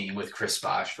team with Chris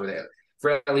Bosh for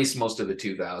at least most of the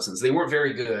 2000s. They weren't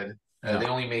very good. They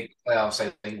only made playoffs,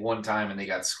 I think, one time, and they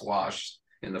got squashed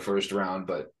in the first round.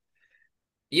 But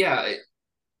yeah,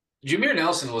 Jameer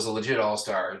Nelson was a legit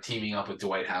all-star teaming up with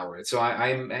Dwight Howard. So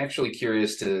I'm actually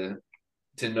curious to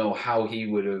know how he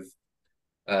would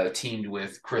have teamed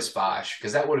with Chris Bosh,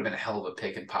 because that would have been a hell of a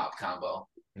pick and pop combo.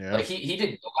 Yeah. Like he did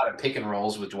a lot of pick and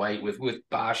rolls with Dwight. With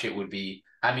Bosch, it would be.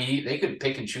 I mean, they could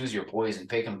pick and choose your poison,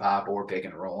 pick and pop or pick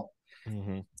and roll.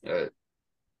 Mm-hmm. Uh,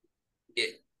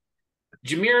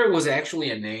 Jameer was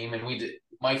actually a name, and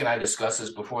Mike and I discussed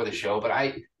this before the show.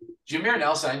 But Jameer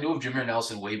Nelson, I knew of Jameer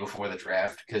Nelson way before the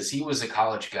draft because he was a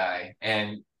college guy.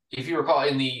 And if you recall,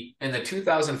 in the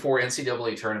 2004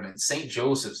 NCAA tournament, St.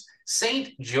 Joseph's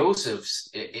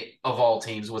of all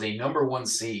teams was a #1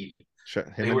 seed.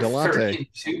 Him They and were Delonte.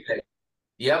 30-2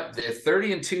 they're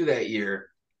 30-2 that year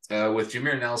with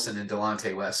Jameer Nelson and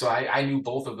Delonte West. So I knew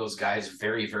both of those guys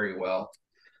very, very well.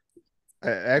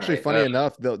 Actually, Right. funny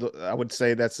enough, I would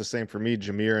say that's the same for me.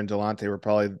 Jameer and Delonte were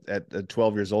probably at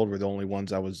 12 years old were the only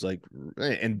ones I was like,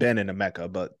 and Ben in a Mecca,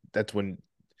 but that's when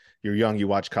you're young, you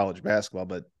watch college basketball,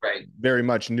 but Right. very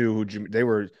much knew who they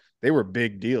were. They were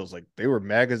big deals. Like they were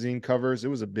magazine covers. It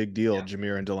was a big deal, Yeah.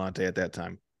 Jameer and Delonte at that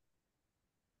time.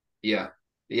 Yeah.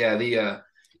 Yeah.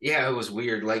 It was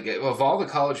weird. Like of all the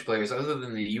college players, other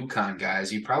than the UConn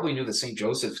guys, you probably knew the St.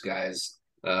 Joseph's guys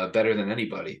better than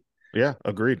anybody. Yeah,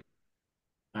 agreed.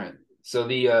 All right. So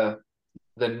the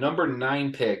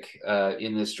 #9 pick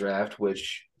in this draft,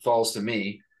 which falls to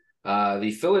me,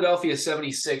 the Philadelphia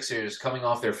 76ers coming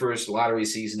off their first lottery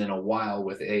season in a while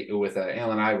with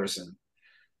Allen Iverson.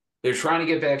 They're trying to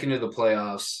get back into the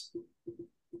playoffs,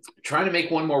 trying to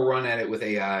make one more run at it with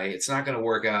AI. It's not going to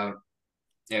work out,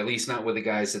 at least not with the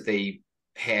guys that they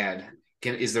had.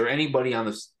 Is there anybody on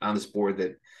this board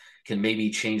that can maybe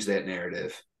change that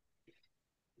narrative?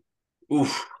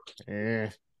 Oof. Yeah.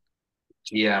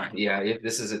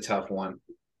 This is a tough one.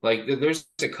 Like, there's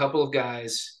a couple of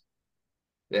guys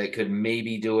that could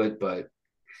maybe do it, but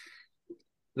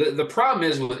the problem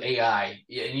is with AI,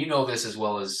 and you know this as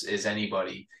well as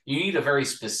anybody, you need a very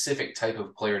specific type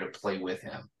of player to play with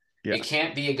him. Yes. It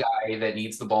can't be a guy that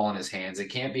needs the ball in his hands. It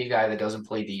can't be a guy that doesn't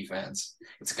play defense.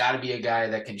 It's got to be a guy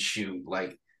that can shoot.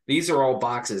 Like, these are all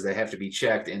boxes that have to be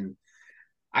checked, and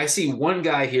I see one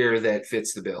guy here that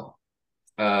fits the bill.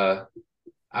 I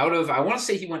want to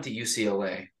say he went to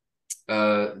UCLA.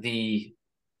 The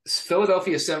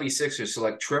Philadelphia 76ers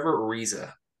select Trevor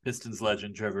Ariza. Pistons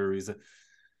legend Trevor Ariza.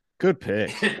 Good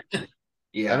pick.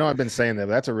 Yeah. I know I've been saying that,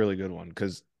 but that's a really good one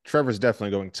because Trevor's definitely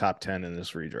going top 10 in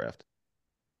this redraft.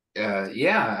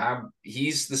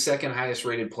 He's the second highest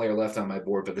rated player left on my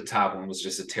board, but the top one was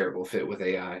just a terrible fit with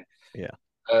AI. Yeah.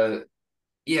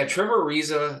 Trevor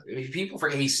Ariza, people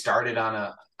forget he started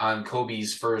on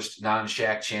Kobe's first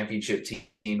non-Shaq championship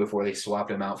team before they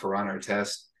swapped him out for Ron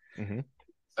Artest. Mm-hmm.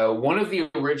 One of the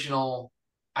original,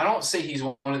 I don't say he's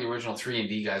one of the original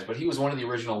 3-and-D guys, but he was one of the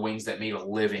original wings that made a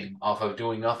living off of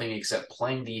doing nothing except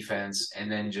playing defense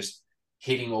and then just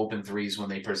hitting open threes when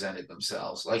they presented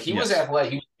themselves. Like, he was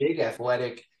athletic, he was big,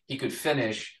 athletic, he could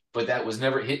finish, but that was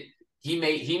never hit. He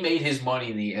made his money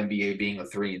in the NBA being a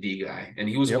 3-and-D guy, and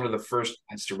he was one of the first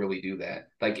guys to really do that.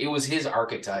 Like, it was his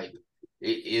archetype.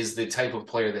 It is the type of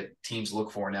player that teams look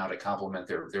for now to complement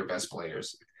their best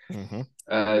players.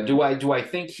 Mm-hmm. Do I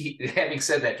think having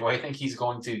said that, do I think he's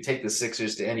going to take the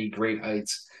Sixers to any great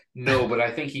heights? No, but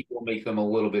I think he will make them a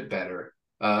little bit better.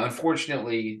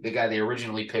 Unfortunately, the guy they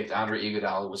originally picked, Andre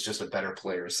Iguodala, was just a better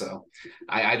player. So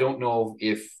I don't know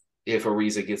if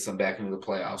Ariza gets them back into the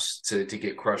playoffs to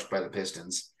get crushed by the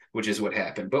Pistons, which is what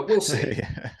happened. But we'll see.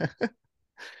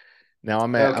 Now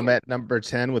I'm at number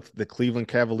 10 with the Cleveland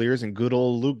Cavaliers, and good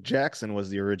old Luke Jackson was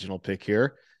the original pick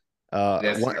here.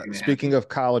 Speaking of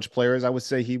college players, I would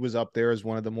say he was up there as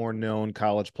one of the more known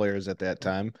college players at that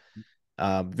time.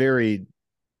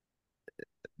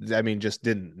 Just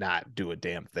did not do a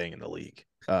damn thing in the league.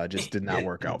 Just did not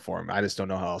work out for him. I just don't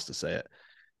know how else to say it.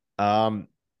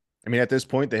 At this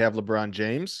point, they have LeBron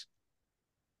James.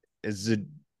 They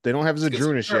don't have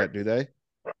Zadrunas yet, do they?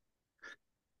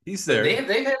 He's there. They've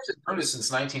had Zadrunas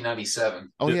since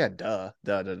 1997. Oh yeah, duh.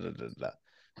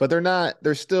 But they're not.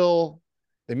 They're still.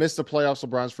 They missed the playoffs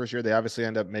LeBron's first year. They obviously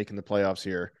end up making the playoffs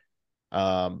here,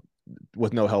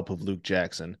 with no help of Luke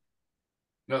Jackson.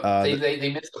 No,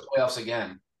 they missed the playoffs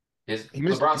again.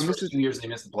 LeBron's first 2 years, they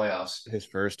missed the playoffs. His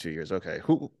first 2 years, okay.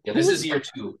 This is year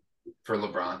 2 for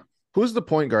LeBron. Who's the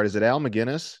point guard? Is it Al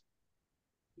McGinnis?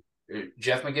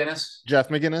 Jeff McGinnis? Jeff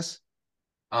McGinnis?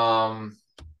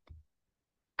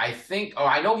 I think. Oh,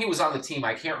 I know he was on the team.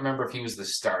 I can't remember if he was the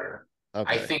starter.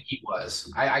 Okay. I think he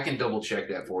was. I can double check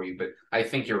that for you, but I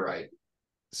think you're right.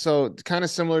 So kind of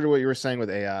similar to what you were saying with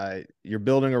AI, you're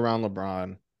building around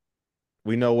LeBron.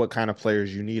 We know what kind of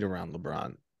players you need around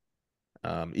LeBron.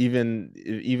 Even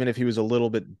if he was a little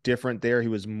bit different there, he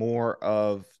was more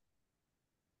of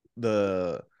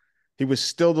he was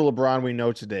still the LeBron we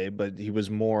know today, but he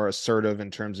was more assertive in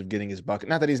terms of getting his bucket.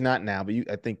 Not that he's not now, but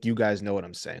I think you guys know what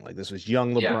I'm saying. Like, this was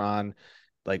young Yeah. LeBron.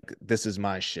 Like, this is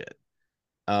my shit.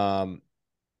 Or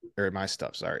my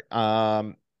stuff, sorry.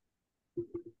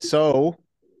 So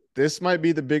this might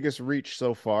be the biggest reach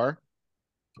so far,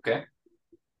 Okay.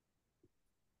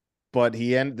 but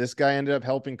this guy ended up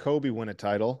helping Kobe win a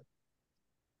title.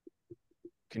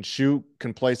 Can shoot,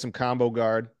 can play some combo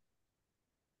guard.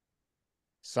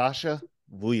 Sasha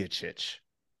Vujacic.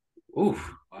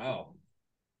 Oof. Wow.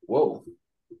 Whoa.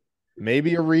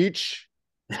 Maybe a reach.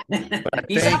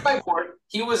 He's on my board.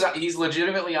 He's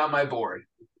legitimately on my board.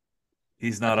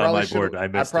 He's not on my board. I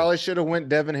probably should have went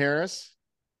Devin Harris,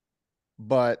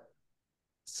 but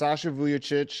Sasha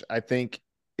Vujacic, I think,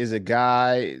 is a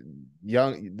guy.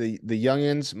 The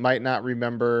youngins might not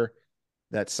remember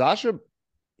that Sasha.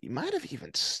 He might have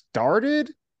even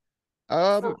started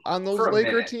on those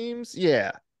Laker teams.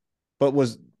 Yeah. But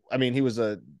he was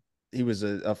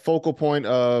a focal point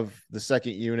of the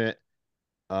second unit.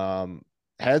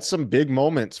 Had some big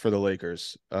moments for the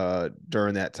Lakers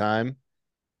during that time.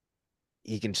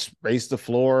 He can space the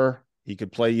floor. He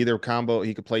could play either combo.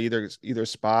 He could play either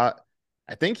spot.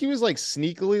 I think he was like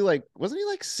sneakily, like, wasn't he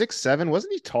like 6'7"?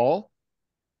 Wasn't he tall?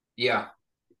 Yeah.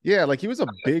 Yeah, like he was a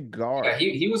big guard. Yeah,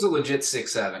 he was a legit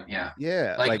 6'7". Yeah.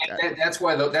 Yeah. That's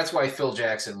why Phil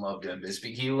Jackson loved him.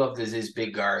 He loved his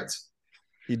big guards.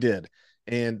 He did.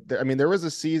 And there was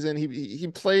a season he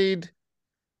played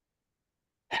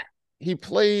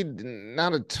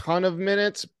not a ton of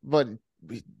minutes, but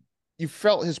you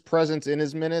felt his presence in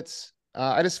his minutes.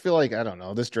 I just feel like, I don't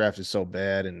know, this draft is so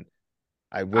bad, and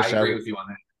I wish I agree with you on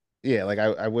that. Yeah, like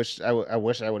I wish I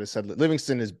would have said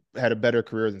Livingston had a better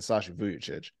career than Sasha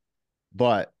Vujacic.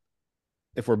 But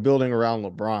if we're building around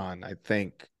LeBron, I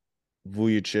think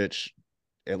Vujacic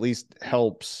at least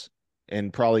helps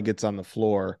and probably gets on the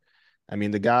floor.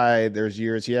 The guy, there's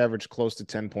years he averaged close to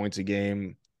 10 points a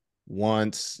game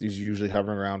once. He's usually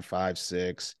hovering around 5,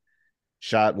 6.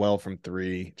 Shot well from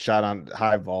 3, shot on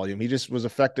high volume. He just was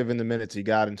effective in the minutes he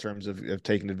got in terms of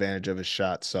taking advantage of his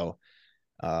shot. So,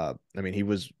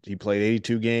 he played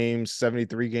 82 games,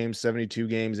 73 games, 72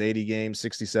 games, 80 games,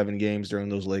 67 games during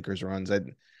those Lakers runs.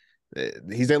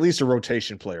 He's at least a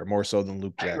rotation player, more so than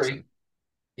Luke Jackson. I agree.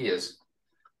 He is.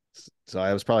 So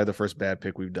I was probably the first bad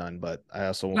pick we've done, but I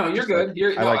also you're good.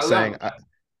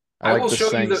 I will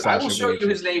show you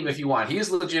his name if you want. He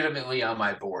is legitimately on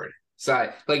my board.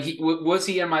 So, was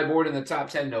he on my board in the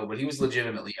top 10? No, but he was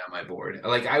legitimately on my board.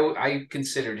 Like, I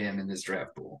considered him in this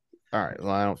draft pool. All right. Well,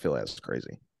 I don't feel that's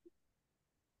crazy.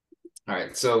 All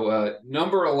right. So,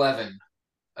 number 11,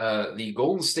 the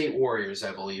Golden State Warriors,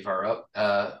 I believe, are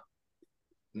up.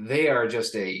 They are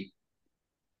just the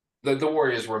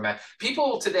Warriors were mad.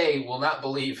 People today will not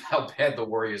believe how bad the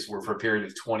Warriors were for a period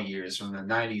of 20 years, from the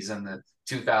 90s and the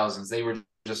 2000s. They were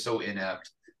just so inept.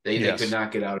 They could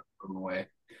not get out of the way.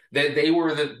 They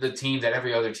were the team that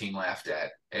every other team laughed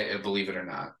at, believe it or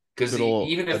not. Because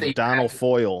even if they Donald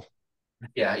Foyle.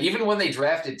 Yeah, even when they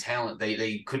drafted talent,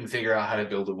 they couldn't figure out how to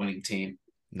build a winning team.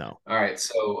 No. All right,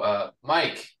 so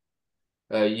Mike,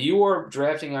 you are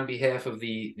drafting on behalf of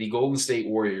the Golden State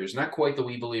Warriors. Not quite the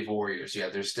We Believe Warriors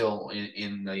yet. They're still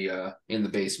in the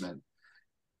basement.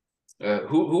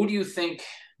 Who do you think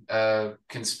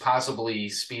can possibly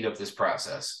speed up this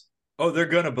process? Oh, they're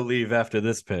gonna believe after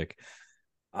this pick.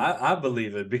 I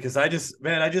believe it because I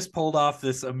just pulled off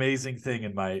this amazing thing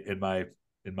in my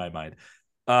mind.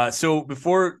 So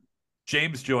before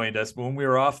James joined us, when we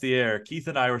were off the air, Keith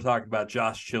and I were talking about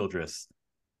Josh Childress.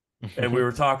 And we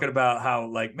were talking about how,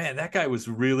 like, man, that guy was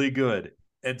really good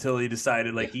until he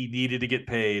decided, like, he needed to get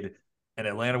paid and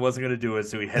Atlanta wasn't going to do it.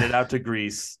 So he headed out to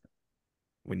Greece.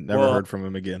 We never heard from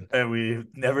him again. And we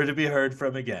never to be heard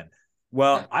from again.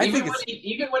 Well, even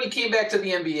when he came back to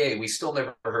the NBA, we still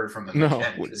never heard from him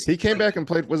again. He came back and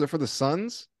played, was it for the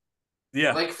Suns?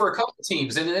 Yeah. Like for a couple of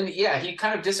teams. And then, he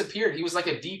kind of disappeared. He was like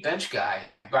a deep bench guy.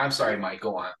 But I'm sorry, Mike,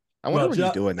 go on. I wonder what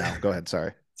he's doing now. Go ahead,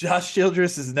 sorry. Josh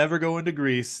Childress is never going to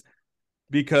Greece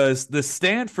because the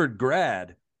Stanford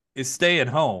grad is staying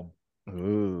home.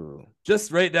 Ooh.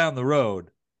 Just right down the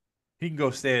road. He can go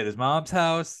stay at his mom's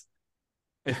house.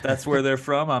 If that's where they're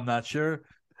from, I'm not sure.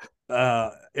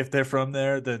 If they're from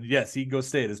there, then yes, he can go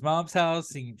stay at his mom's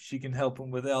house. She can help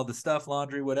him with all the stuff,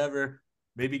 laundry, whatever.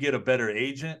 Maybe get a better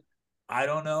agent. I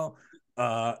don't know.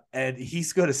 And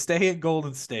he's going to stay in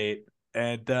Golden State,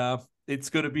 and it's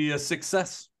going to be a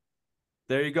success.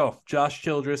 There you go. Josh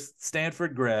Childress,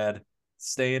 Stanford grad,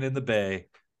 staying in the Bay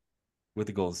with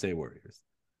the Golden State Warriors.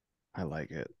 I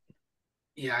like it.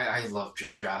 Yeah, I love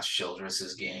Josh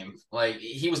Childress's game. Like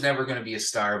he was never going to be a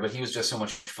star, but he was just so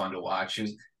much fun to watch. He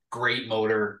was great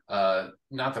motor,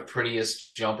 not the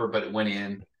prettiest jumper, but it went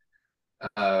in.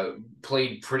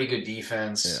 Played pretty good Yeah.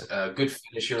 defense, good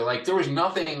finisher. Like there was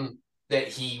nothing that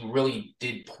he really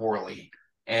did poorly.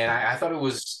 And I thought it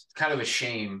was kind of a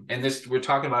shame. And this, we're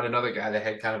talking about another guy that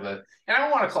had kind of a, and I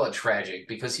don't want to call it tragic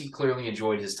because he clearly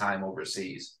enjoyed his time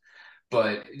overseas.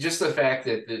 But just the fact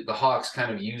that the Hawks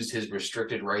kind of used his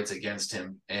restricted rights against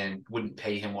him and wouldn't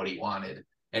pay him what he wanted.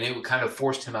 And it kind of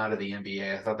forced him out of the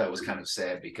NBA. I thought that was kind of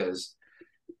sad because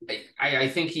I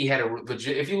think he had a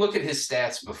legit. If you look at his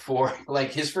stats before,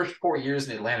 like his first 4 years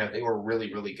in Atlanta, they were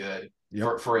really, really good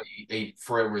Yep.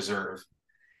 for a reserve.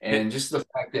 It, And just the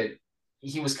fact that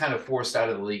he was kind of forced out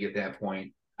of the league at that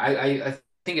point, I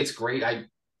think it's great.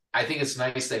 I think it's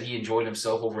nice that he enjoyed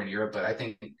himself over in Europe, but I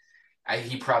think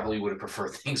he probably would have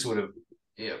preferred things would have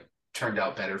turned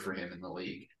out better for him in the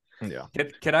league. Yeah.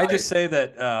 can I just say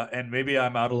that, and maybe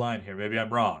I'm out of line here, maybe I'm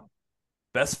wrong.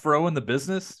 Best throw in the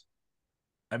business.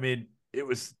 I mean, it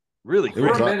was really It For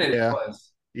great. was, a minute, yeah. it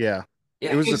was. Yeah.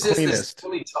 Yeah, It was the he's just this cleanest.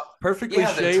 really tough, Perfectly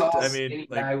yeah, the shaped. tall, I mean, skinny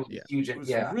like, guy with Yeah. huge, it was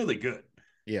yeah. really good.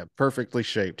 Yeah. Perfectly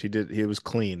shaped. He was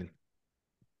clean.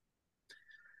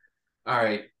 All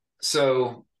right,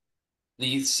 so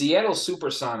the Seattle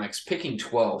Supersonics picking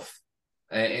 12th,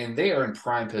 and they are in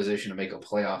prime position to make a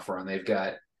playoff run. They've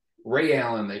got Ray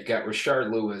Allen, they've got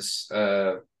Rashard Lewis,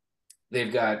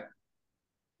 they've got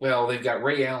they've got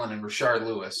Ray Allen and Rashard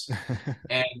Lewis.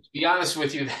 And to be honest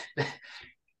with you,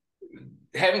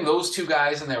 having those two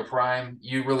guys in their prime,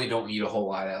 you really don't need a whole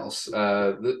lot else.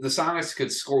 The Sonics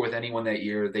could score with anyone that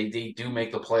year. They do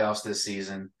make the playoffs this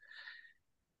season.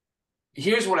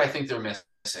 Here's what I think they're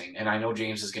missing, and I know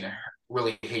James is going to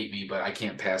really hate me, but I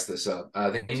can't pass this up.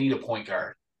 They need a point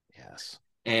guard, Yes.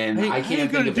 and Hey, I how are you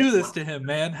can't going think to of do this anyone. to him,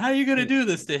 man? How are you going to do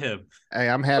this to him? Hey,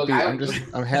 I'm Look, happy.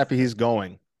 I'm happy he's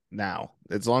going now.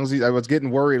 As long as I was getting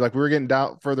worried, like we were getting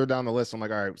down further down the list. I'm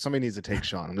like, all right, somebody needs to take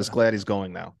Sean. I'm just glad he's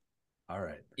going now. All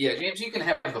right. Yeah, James, you can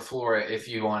have the floor if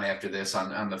you want after this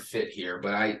on the fit here,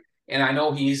 but I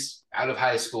know he's out of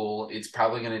high school. It's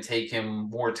probably going to take him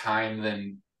more time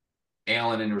than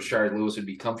Allen and Rashard Lewis would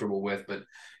be comfortable with, but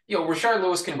Rashard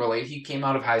Lewis can relate. He came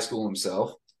out of high school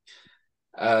himself.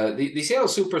 The Seattle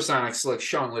Supersonics select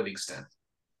Sean Livingston.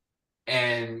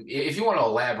 And if you want to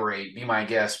elaborate, be my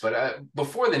guest. But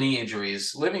before the knee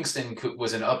injuries, Livingston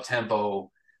was an up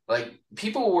tempo. Like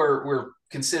people were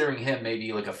considering him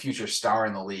maybe like a future star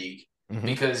in the league Mhm.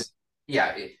 because,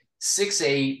 yeah,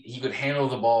 6'8", he could handle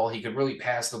the ball. He could really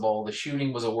pass the ball. The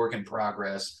shooting was a work in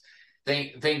progress.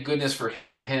 Thank goodness for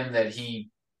him that he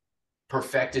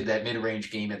perfected that mid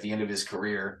range game at the end of his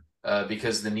career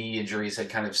because the knee injuries had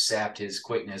kind of sapped his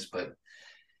quickness. But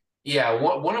yeah,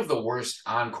 one of the worst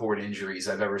on-court injuries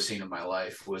I've ever seen in my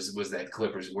life was that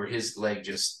Clippers where his leg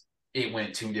just it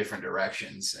went two different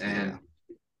directions. And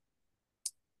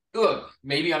look,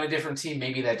 maybe on a different team,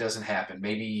 maybe that doesn't happen.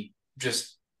 Maybe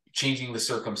just changing the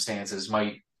circumstances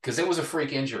might because it was a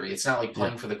freak injury. It's not like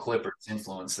playing for the Clippers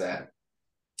influenced that.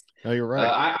 No, you're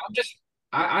right.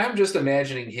 I'm just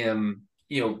imagining him,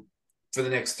 for the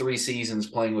next 3 seasons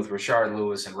playing with Rashard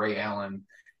Lewis and Ray Allen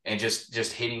and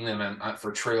just hitting them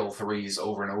for trail threes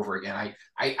over and over again.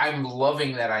 I'm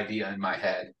loving that idea in my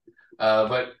head.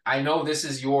 But I know this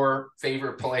is your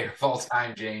favorite player of all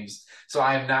time, James. So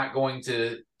I am not going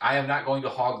to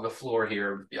hog the floor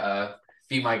here.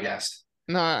 Be my guest.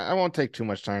 No, I won't take too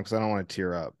much time because I don't want to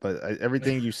tear up. But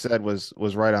everything you said was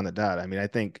right on the dot. I mean, I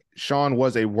think Sean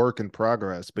was a work in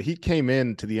progress, but he came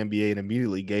into the NBA and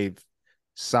immediately gave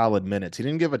solid minutes. He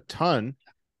didn't give a ton,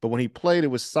 but when he played, it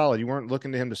was solid. You weren't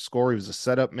looking to him to score. He was a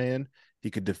setup man. He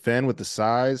could defend with the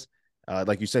size.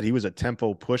 Like you said, he was a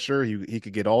tempo pusher. He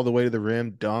could get all the way to the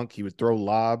rim, dunk. He would throw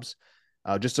lobs.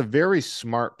 Just a very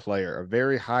smart player, a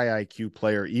very high IQ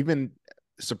player. Even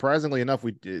surprisingly enough,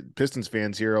 we Pistons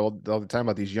fans hear all the time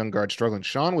about these young guards struggling.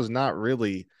 Sean was not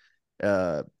really.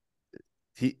 Uh,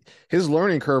 his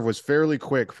learning curve was fairly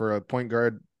quick for a point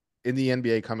guard in the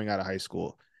NBA coming out of high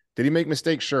school. Did he make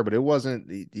mistakes? Sure, but it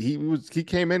wasn't. He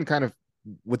came in kind of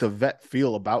with a vet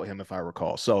feel about him, if I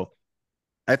recall. So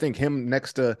I think him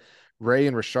next to Ray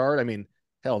and Rashard. I mean,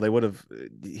 hell, he would have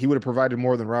provided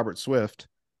more than Robert Swift,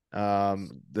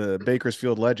 the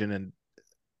Bakersfield legend, and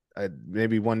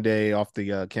maybe one day off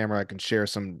the camera I can share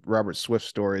some Robert Swift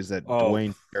stories that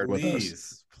Dwayne shared with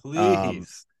us.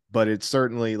 Please. But it's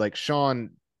certainly like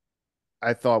Sean,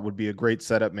 I thought would be a great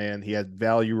setup man. He had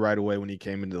value right away when he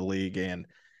came into the league, and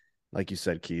like you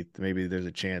said, Keith, maybe there's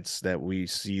a chance that we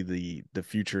see the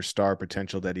future star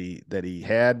potential that he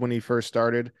had when he first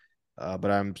started.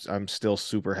 but I'm still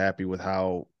super happy with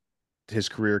how his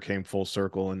career came full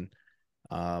circle and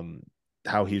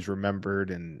how he's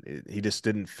remembered, and he just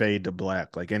didn't fade to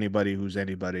black. Like anybody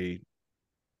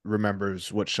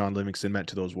remembers what Sean Livingston meant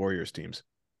to those Warriors teams.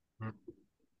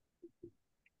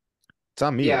 It's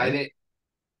on me, Yeah, right?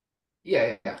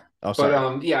 yeah. Oh, But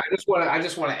sorry. yeah, I just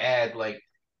want to add, like,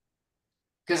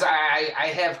 because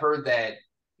I have heard that,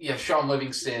 Sean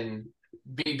Livingston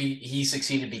he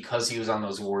succeeded because he was on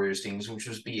those Warriors teams, which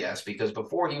was BS. Because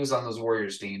before he was on those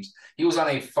Warriors teams, he was on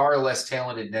a far less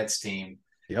talented Nets team,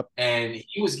 Yep. and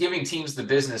he was giving teams the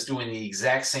business, doing the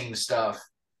exact same stuff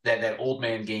that old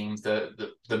man game, the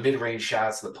mid range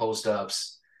shots, the post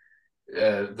ups,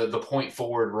 the point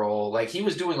forward role. Like, he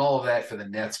was doing all of that for the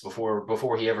Nets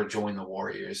before he ever joined the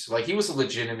Warriors. Like, he was a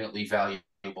legitimately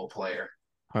valuable player.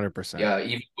 100%. Yeah,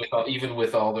 even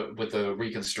with the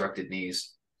reconstructed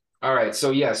knees. All right, so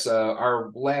yes,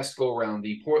 our last go round,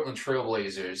 the Portland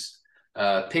Trailblazers,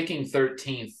 picking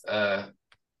 13th.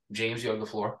 James, you have the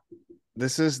floor.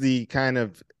 This is the kind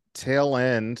of tail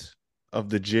end of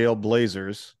the jail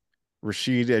Blazers.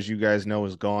 Rashid, as you guys know,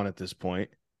 is gone at this point,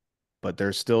 but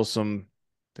there's still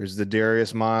there's the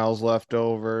Darius Miles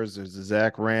leftovers. There's the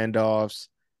Zach Randolphs.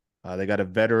 They got a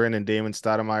veteran and Damon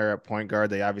Stoudemire at point guard.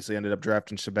 They obviously ended up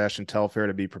drafting Sebastian Telfair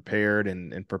to be prepared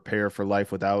and prepare for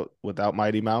life without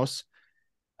Mighty Mouse.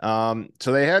 So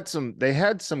they had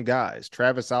some guys.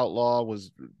 Travis Outlaw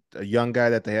was a young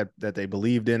guy that they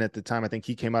believed in at the time. I think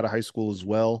he came out of high school as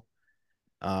well.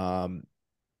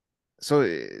 So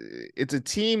it's a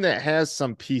team that has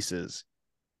some pieces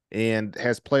and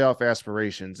has playoff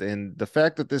aspirations. And the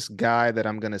fact that this guy that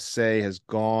I'm going to say has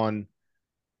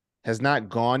not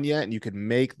gone yet, and you could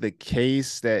make the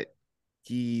case that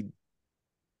he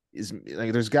is,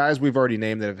 like, there's guys we've already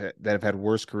named that have had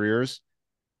worse careers.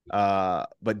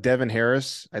 But Devin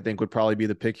Harris, I think, would probably be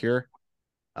the pick here.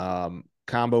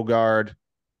 Combo guard,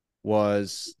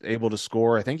 was able to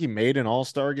score. I think he made an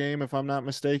all-star game, if I'm not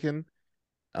mistaken.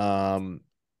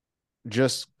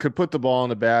 Just could put the ball in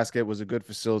the basket, was a good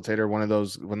facilitator, one of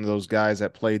those guys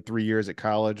that played 3 years at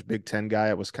college, Big Ten guy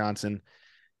at Wisconsin.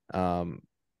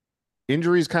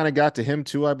 Injuries kind of got to him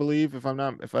too, I believe, if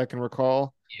I can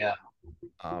recall. Yeah.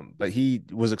 But he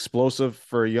was explosive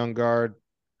for a young guard,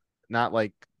 not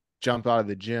like jump out of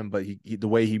the gym, but he the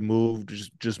way he moved,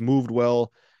 just moved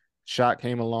well. Shot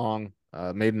came along,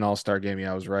 made an all-star game.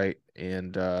 Yeah, I was right.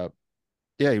 And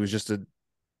yeah, he was just a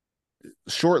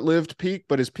short-lived peak,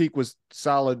 but his peak was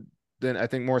solid, I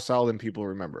think more solid than people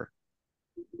remember.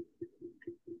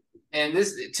 And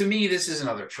this, to me, this is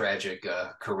another tragic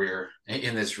career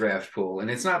in this draft pool.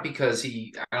 And it's not because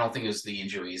I don't think it was the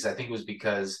injuries. I think it was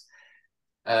because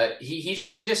he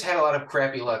just had a lot of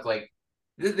crappy luck. Like,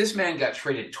 this man got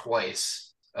traded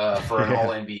twice for an all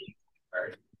NBA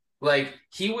card. Like,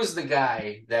 he was the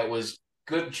guy that was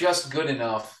just good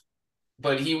enough,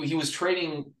 but he was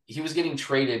getting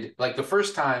traded. Like, the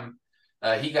first time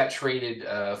he got traded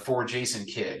for Jason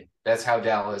Kidd. That's how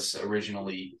Dallas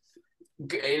originally. And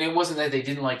it wasn't that they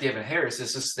didn't like Devin Harris.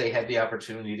 It's just they had the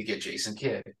opportunity to get Jason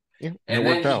Kidd. Yeah, and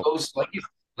then he goes,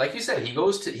 like you said, he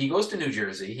goes to New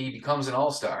Jersey. He becomes an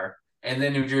all-star, and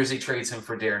then New Jersey trades him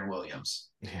for Darren Williams.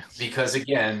 Yes. Because,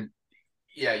 again,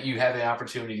 yeah, you have the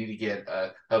opportunity to get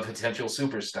a potential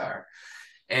superstar.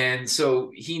 And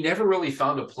so he never really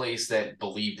found a place that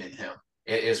believed in him.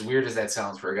 As weird as that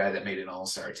sounds for a guy that made an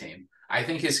all-star team, I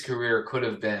think his career could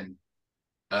have been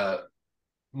could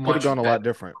have gone a lot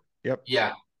different. Yep.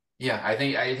 Yeah. I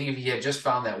think if he had just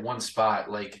found that one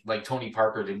spot, like Tony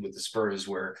Parker did with the Spurs,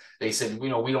 where they said, we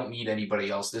don't need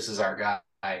anybody else. This is our guy.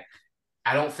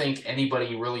 I don't think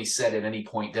anybody really said at any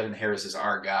point Devin Harris is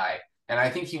our guy. And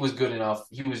I think he was good enough.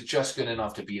 He was just good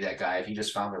enough to be that guy if he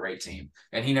just found the right team.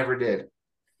 And he never did.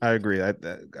 I agree.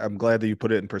 I'm glad that you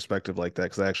put it in perspective like that,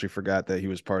 because I actually forgot that he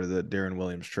was part of the Darren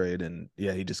Williams trade. And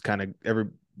yeah, he just kind of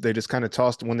they just kind of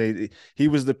tossed when he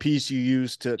was the piece you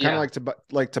used to kind of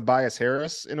like Tobias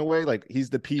Harris in a way. Like, he's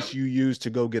the piece you use to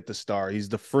go get the star. He's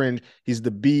the fringe. He's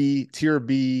the tier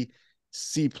B,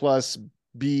 C plus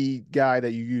B guy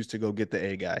that you use to go get the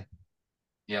A guy.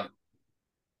 Yep.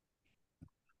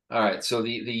 All right. So the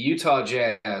Utah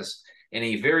Jazz, in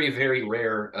a very, very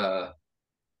rare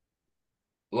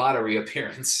lottery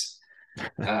appearance.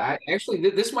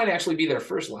 This might actually be their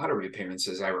first lottery appearance,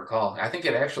 as I recall. I think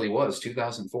it actually was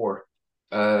 2004.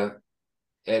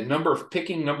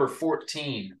 Picking number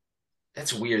 14.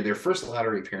 That's weird. Their first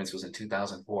lottery appearance was in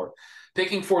 2004.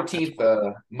 Picking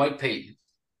 14th, Mike Payton.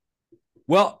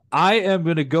 Well, I am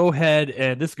going to go ahead,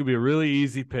 and this could be a really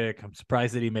easy pick. I'm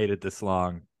surprised that he made it this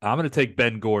long. I'm going to take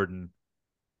Ben Gordon.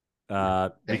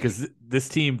 because this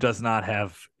team does not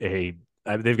have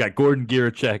they've got Gordon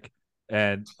Gierachek,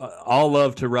 and all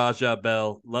love to Raja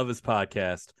Bell, love his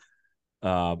podcast.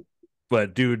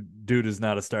 But dude is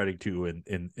not a starting two in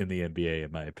the NBA,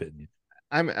 in my opinion.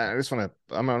 I want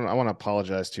to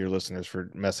apologize to your listeners for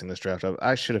messing this draft up.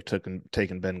 I should have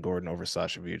taken Ben Gordon over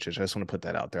Sasha Vujic. I just want to put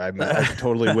that out there. I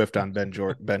totally whiffed on Ben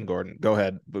Gordon. Go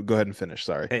ahead and finish.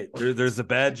 Sorry. Hey, there's a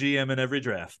bad GM in every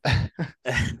draft.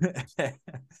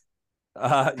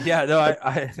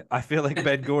 I feel like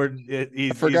Ben Gordon.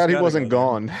 I forgot he wasn't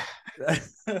gone.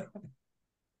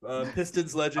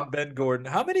 Pistons legend Ben Gordon.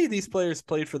 How many of these players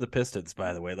played for the Pistons,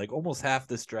 by the way? Like almost half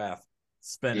this draft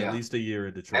spent at least a year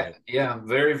in Detroit. Yeah,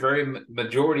 very, very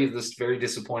majority of this very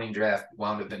disappointing draft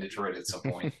wound up in Detroit at some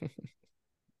point.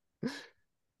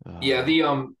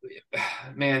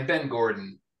 Man, Ben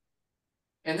Gordon.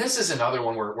 And this is another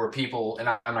one where people, and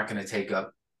I'm not going to take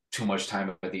up too much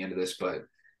time at the end of this, but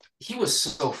he was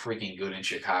so freaking good in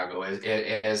Chicago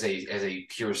as a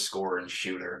pure scorer and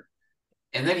shooter.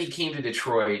 And then he came to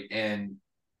Detroit, and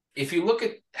if you look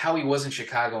at how he was in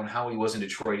Chicago and how he was in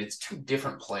Detroit, it's two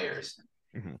different players.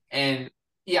 Mm-hmm. And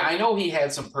yeah, I know he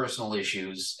had some personal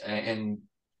issues and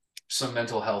some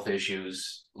mental health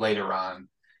issues later on,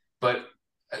 but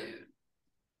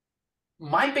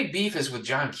my big beef is with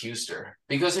John Kuester,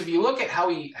 because if you look at how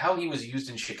he was used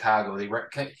in Chicago,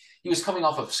 he was coming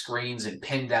off of screens and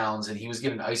pin downs, and he was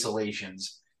given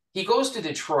isolations. He goes to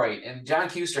Detroit, and John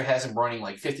Kuester has him running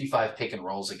like 55 pick and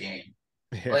rolls a game.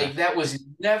 Yeah. Like that was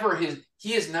never his.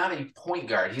 He is not a point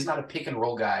guard. He's not a pick and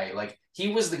roll guy. Like he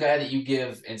was the guy that you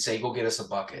give and say, "Go get us a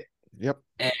bucket." Yep.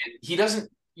 And he doesn't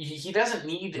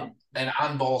need an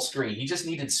on-ball screen. He just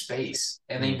needed space,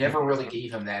 and they never really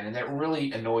gave him that, and that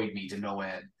really annoyed me to no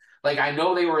end. Like I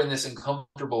know they were in this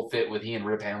uncomfortable fit with he and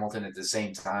Rip Hamilton at the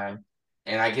same time,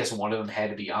 and I guess one of them had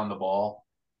to be on the ball.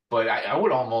 But I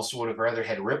would have rather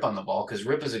had Rip on the ball, because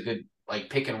Rip is a good like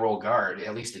pick and roll guard,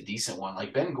 at least a decent one.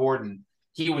 Like Ben Gordon.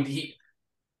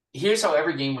 Here's how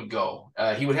every game would go.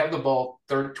 He would have the ball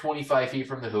 25 feet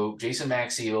from the hoop. Jason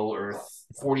Maxiel or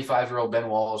 45-year-old Ben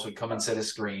Wallace would come and set a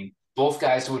screen. Both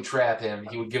guys would trap him.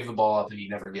 He would give the ball up, and he'd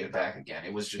never get it back again.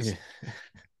 It was just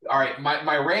all right.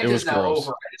 My rant is now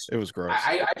over. It was gross.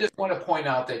 I just want to point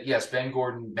out that yes, Ben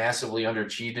Gordon massively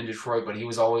underachieved in Detroit, but he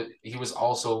was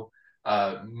also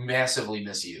massively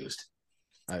misused.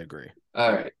 I agree.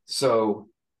 All right, so.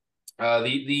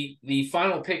 The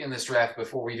final pick in this draft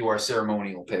before we do our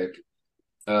ceremonial pick,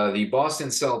 the Boston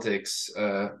Celtics,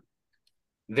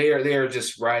 they are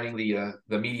just riding the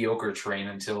mediocre train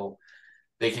until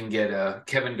they can get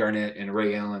Kevin Garnett and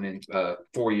Ray Allen in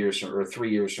 3 years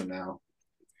from now.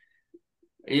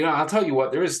 You know, I'll tell you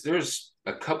what, there's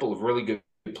a couple of really good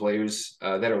players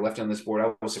that are left on this board.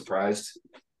 I was surprised,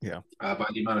 by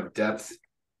the amount of depth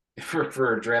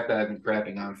for a draft that I've been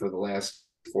crapping on for the last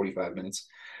 45 minutes.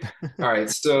 All right,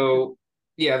 so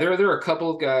yeah, there are a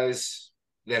couple of guys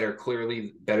that are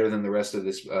clearly better than the rest of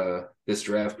this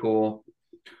draft pool.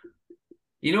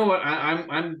 You know what?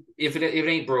 I'm if it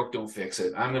ain't broke, don't fix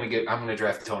it. I'm gonna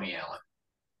draft Tony Allen.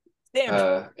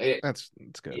 Damn that's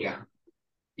good.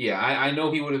 Yeah. I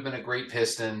know he would have been a great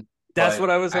Piston. That's what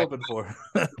I was hoping for.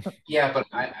 Yeah, but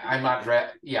I'm not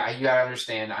draft. Yeah, you gotta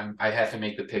understand. I have to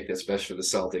make the pick that's best for the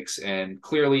Celtics, and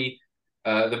clearly.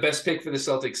 The best pick for the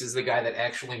Celtics is the guy that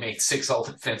actually made 6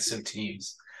 all-defensive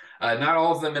teams. Not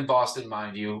all of them in Boston,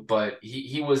 mind you, but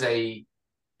he was a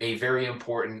very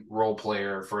important role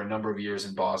player for a number of years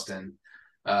in Boston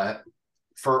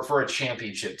for a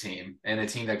championship team and a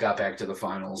team that got back to the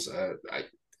finals.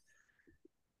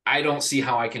 I don't see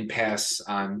how I can pass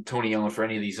on Tony Allen for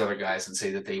any of these other guys and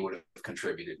say that they would have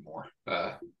contributed more.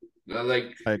 I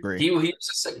agree. He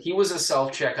was a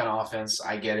self-check on offense.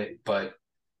 I get it, but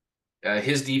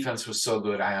his defense was so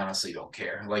good, I honestly don't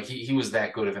care. Like he was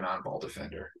that good of an on-ball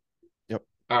defender. Yep.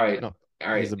 All right. No,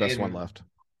 he's the best one left.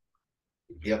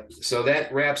 Yep. So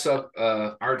that wraps up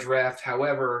our draft.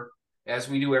 However, as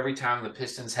we do every time the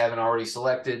Pistons haven't already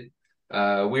selected,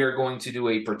 we are going to do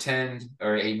a pretend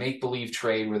or a make-believe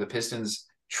trade where the Pistons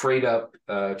trade up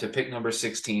to pick number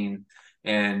 16.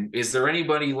 And is there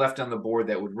anybody left on the board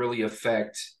that would really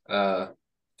affect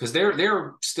because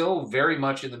they're still very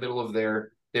much in the middle of their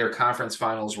conference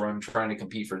finals run, trying to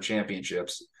compete for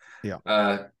championships. Yeah.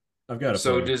 I've got it.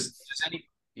 So does any?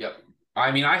 Yep.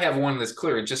 I mean, I have one that's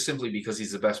clear just simply because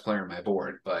he's the best player on my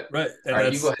board. But right, all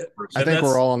right, you go ahead first. I think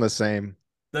we're all on the same.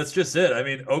 That's just it. I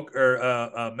mean,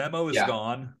 Memo is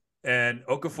gone, and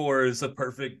Okafor is a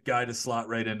perfect guy to slot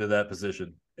right into that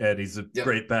position, and he's a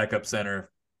great backup center.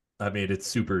 I mean, it's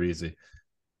super easy.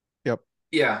 Yep.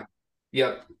 Yeah.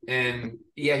 Yep. And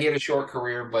yeah, he had a short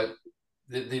career, but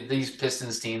these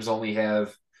Pistons teams only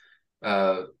have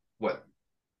what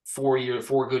 4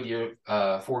 good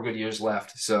years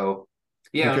left. So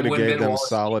He yeah, could and have when gave Ben them Wallace,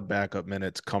 solid backup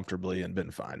minutes comfortably and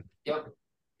been fine. yep,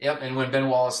 yep, and when Ben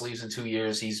Wallace leaves in 2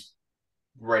 years, he's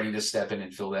ready to step in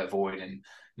and fill that void, and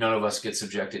none of us get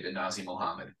subjected to Nazi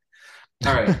Mohammed.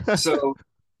 All right, so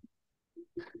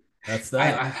That's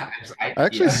I, that. I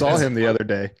actually yeah, saw that's him the other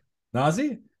day.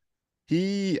 Nazi?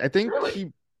 I think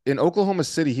Really? in Oklahoma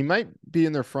City, he might be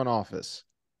in their front office.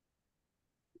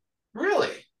 really.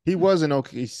 He was in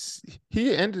OK.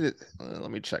 He ended it.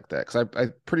 Let me check that because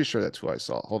I'm pretty sure that's who I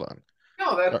saw. Hold on.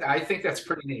 No, that I think that's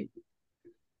pretty neat.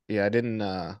 Yeah, I didn't.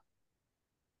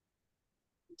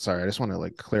 Sorry, I just want to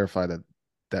like clarify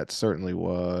that certainly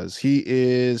was. He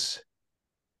is.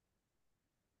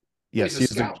 Yes,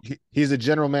 He's a scout. he's the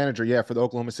general manager. Yeah, for the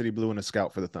Oklahoma City Blue and a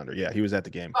scout for the Thunder. Yeah, he was at the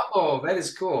game. Oh, that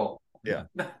is cool. Yeah,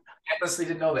 I honestly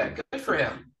didn't know that. Good for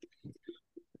him.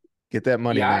 get that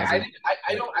money, Yeah, Nazi.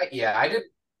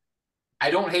 I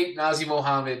don't hate Nazi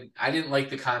Mohammed. I didn't like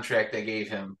the contract they gave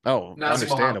him. Oh, Nazi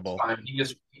Mohammed's understandable. fine.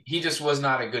 He just was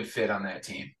not a good fit on that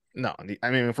team. No, I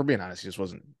mean, if we're being honest, he just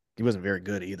wasn't. He wasn't very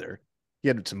good either. He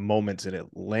had some moments in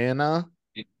Atlanta,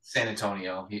 San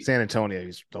Antonio. San Antonio.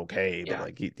 He's okay, but Yeah.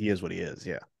 like he is what he is.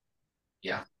 Yeah.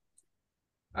 Yeah.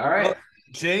 All right. Well,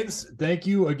 James, thank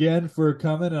you again for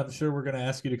coming. I'm sure we're going to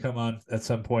ask you to come on at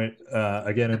some point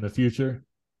again in the future.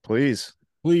 Please,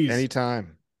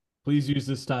 anytime. Please use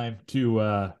this time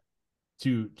to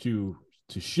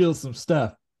shill some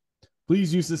stuff.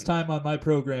 Please use this time on my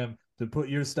program to put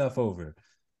your stuff over.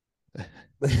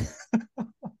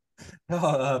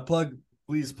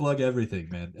 Please plug everything,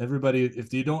 man. Everybody,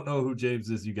 if you don't know who James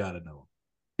is, you got to know.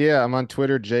 Yeah, I'm on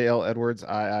Twitter, JL Edwards,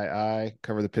 I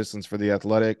cover the Pistons for The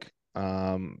Athletic.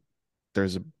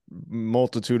 There's a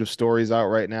multitude of stories out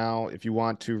right now. If you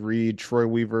want to read Troy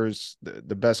Weaver's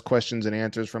the best questions and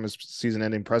answers from his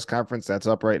season-ending press conference, that's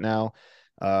up right now.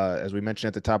 As we mentioned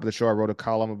at the top of the show, I wrote a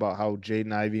column about how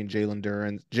Jaden Ivey and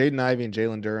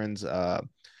Jalen Duren's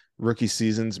rookie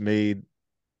seasons made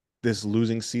this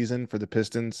losing season for the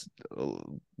Pistons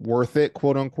worth it,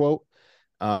 quote unquote.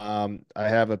 I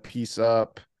have a piece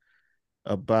up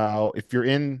about if you're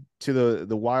into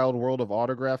the wild world of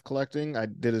autograph collecting. I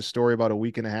did a story about a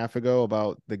week and a half ago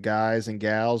about the guys and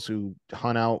gals who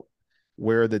hunt out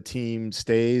where the team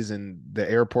stays and the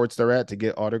airports they're at to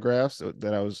get autographs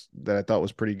that I thought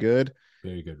was pretty good.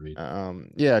 Very good read.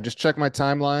 Yeah, just check my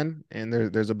timeline and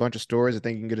there's a bunch of stories. I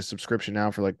think you can get a subscription now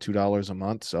for like $2 a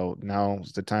month. So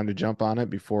now's the time to jump on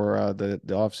it before the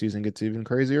off season gets even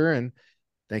crazier. And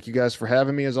thank you guys for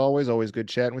having me as always. Always good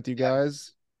chatting with you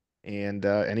guys. And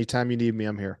anytime you need me,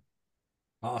 I'm here.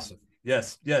 Awesome.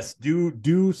 Yes.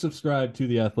 Do subscribe to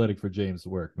The Athletic for James'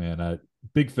 work, man.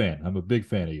 Big fan. I'm a big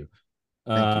fan of you.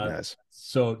 Thank you guys.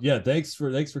 So yeah, thanks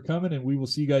for coming, and we will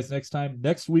see you guys next time.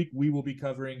 Next week we will be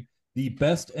covering the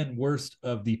best and worst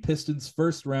of the Pistons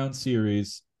first round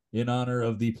series in honor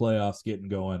of the playoffs getting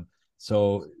going.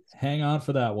 So hang on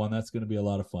for that one. That's going to be a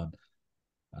lot of fun.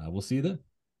 We'll see you then.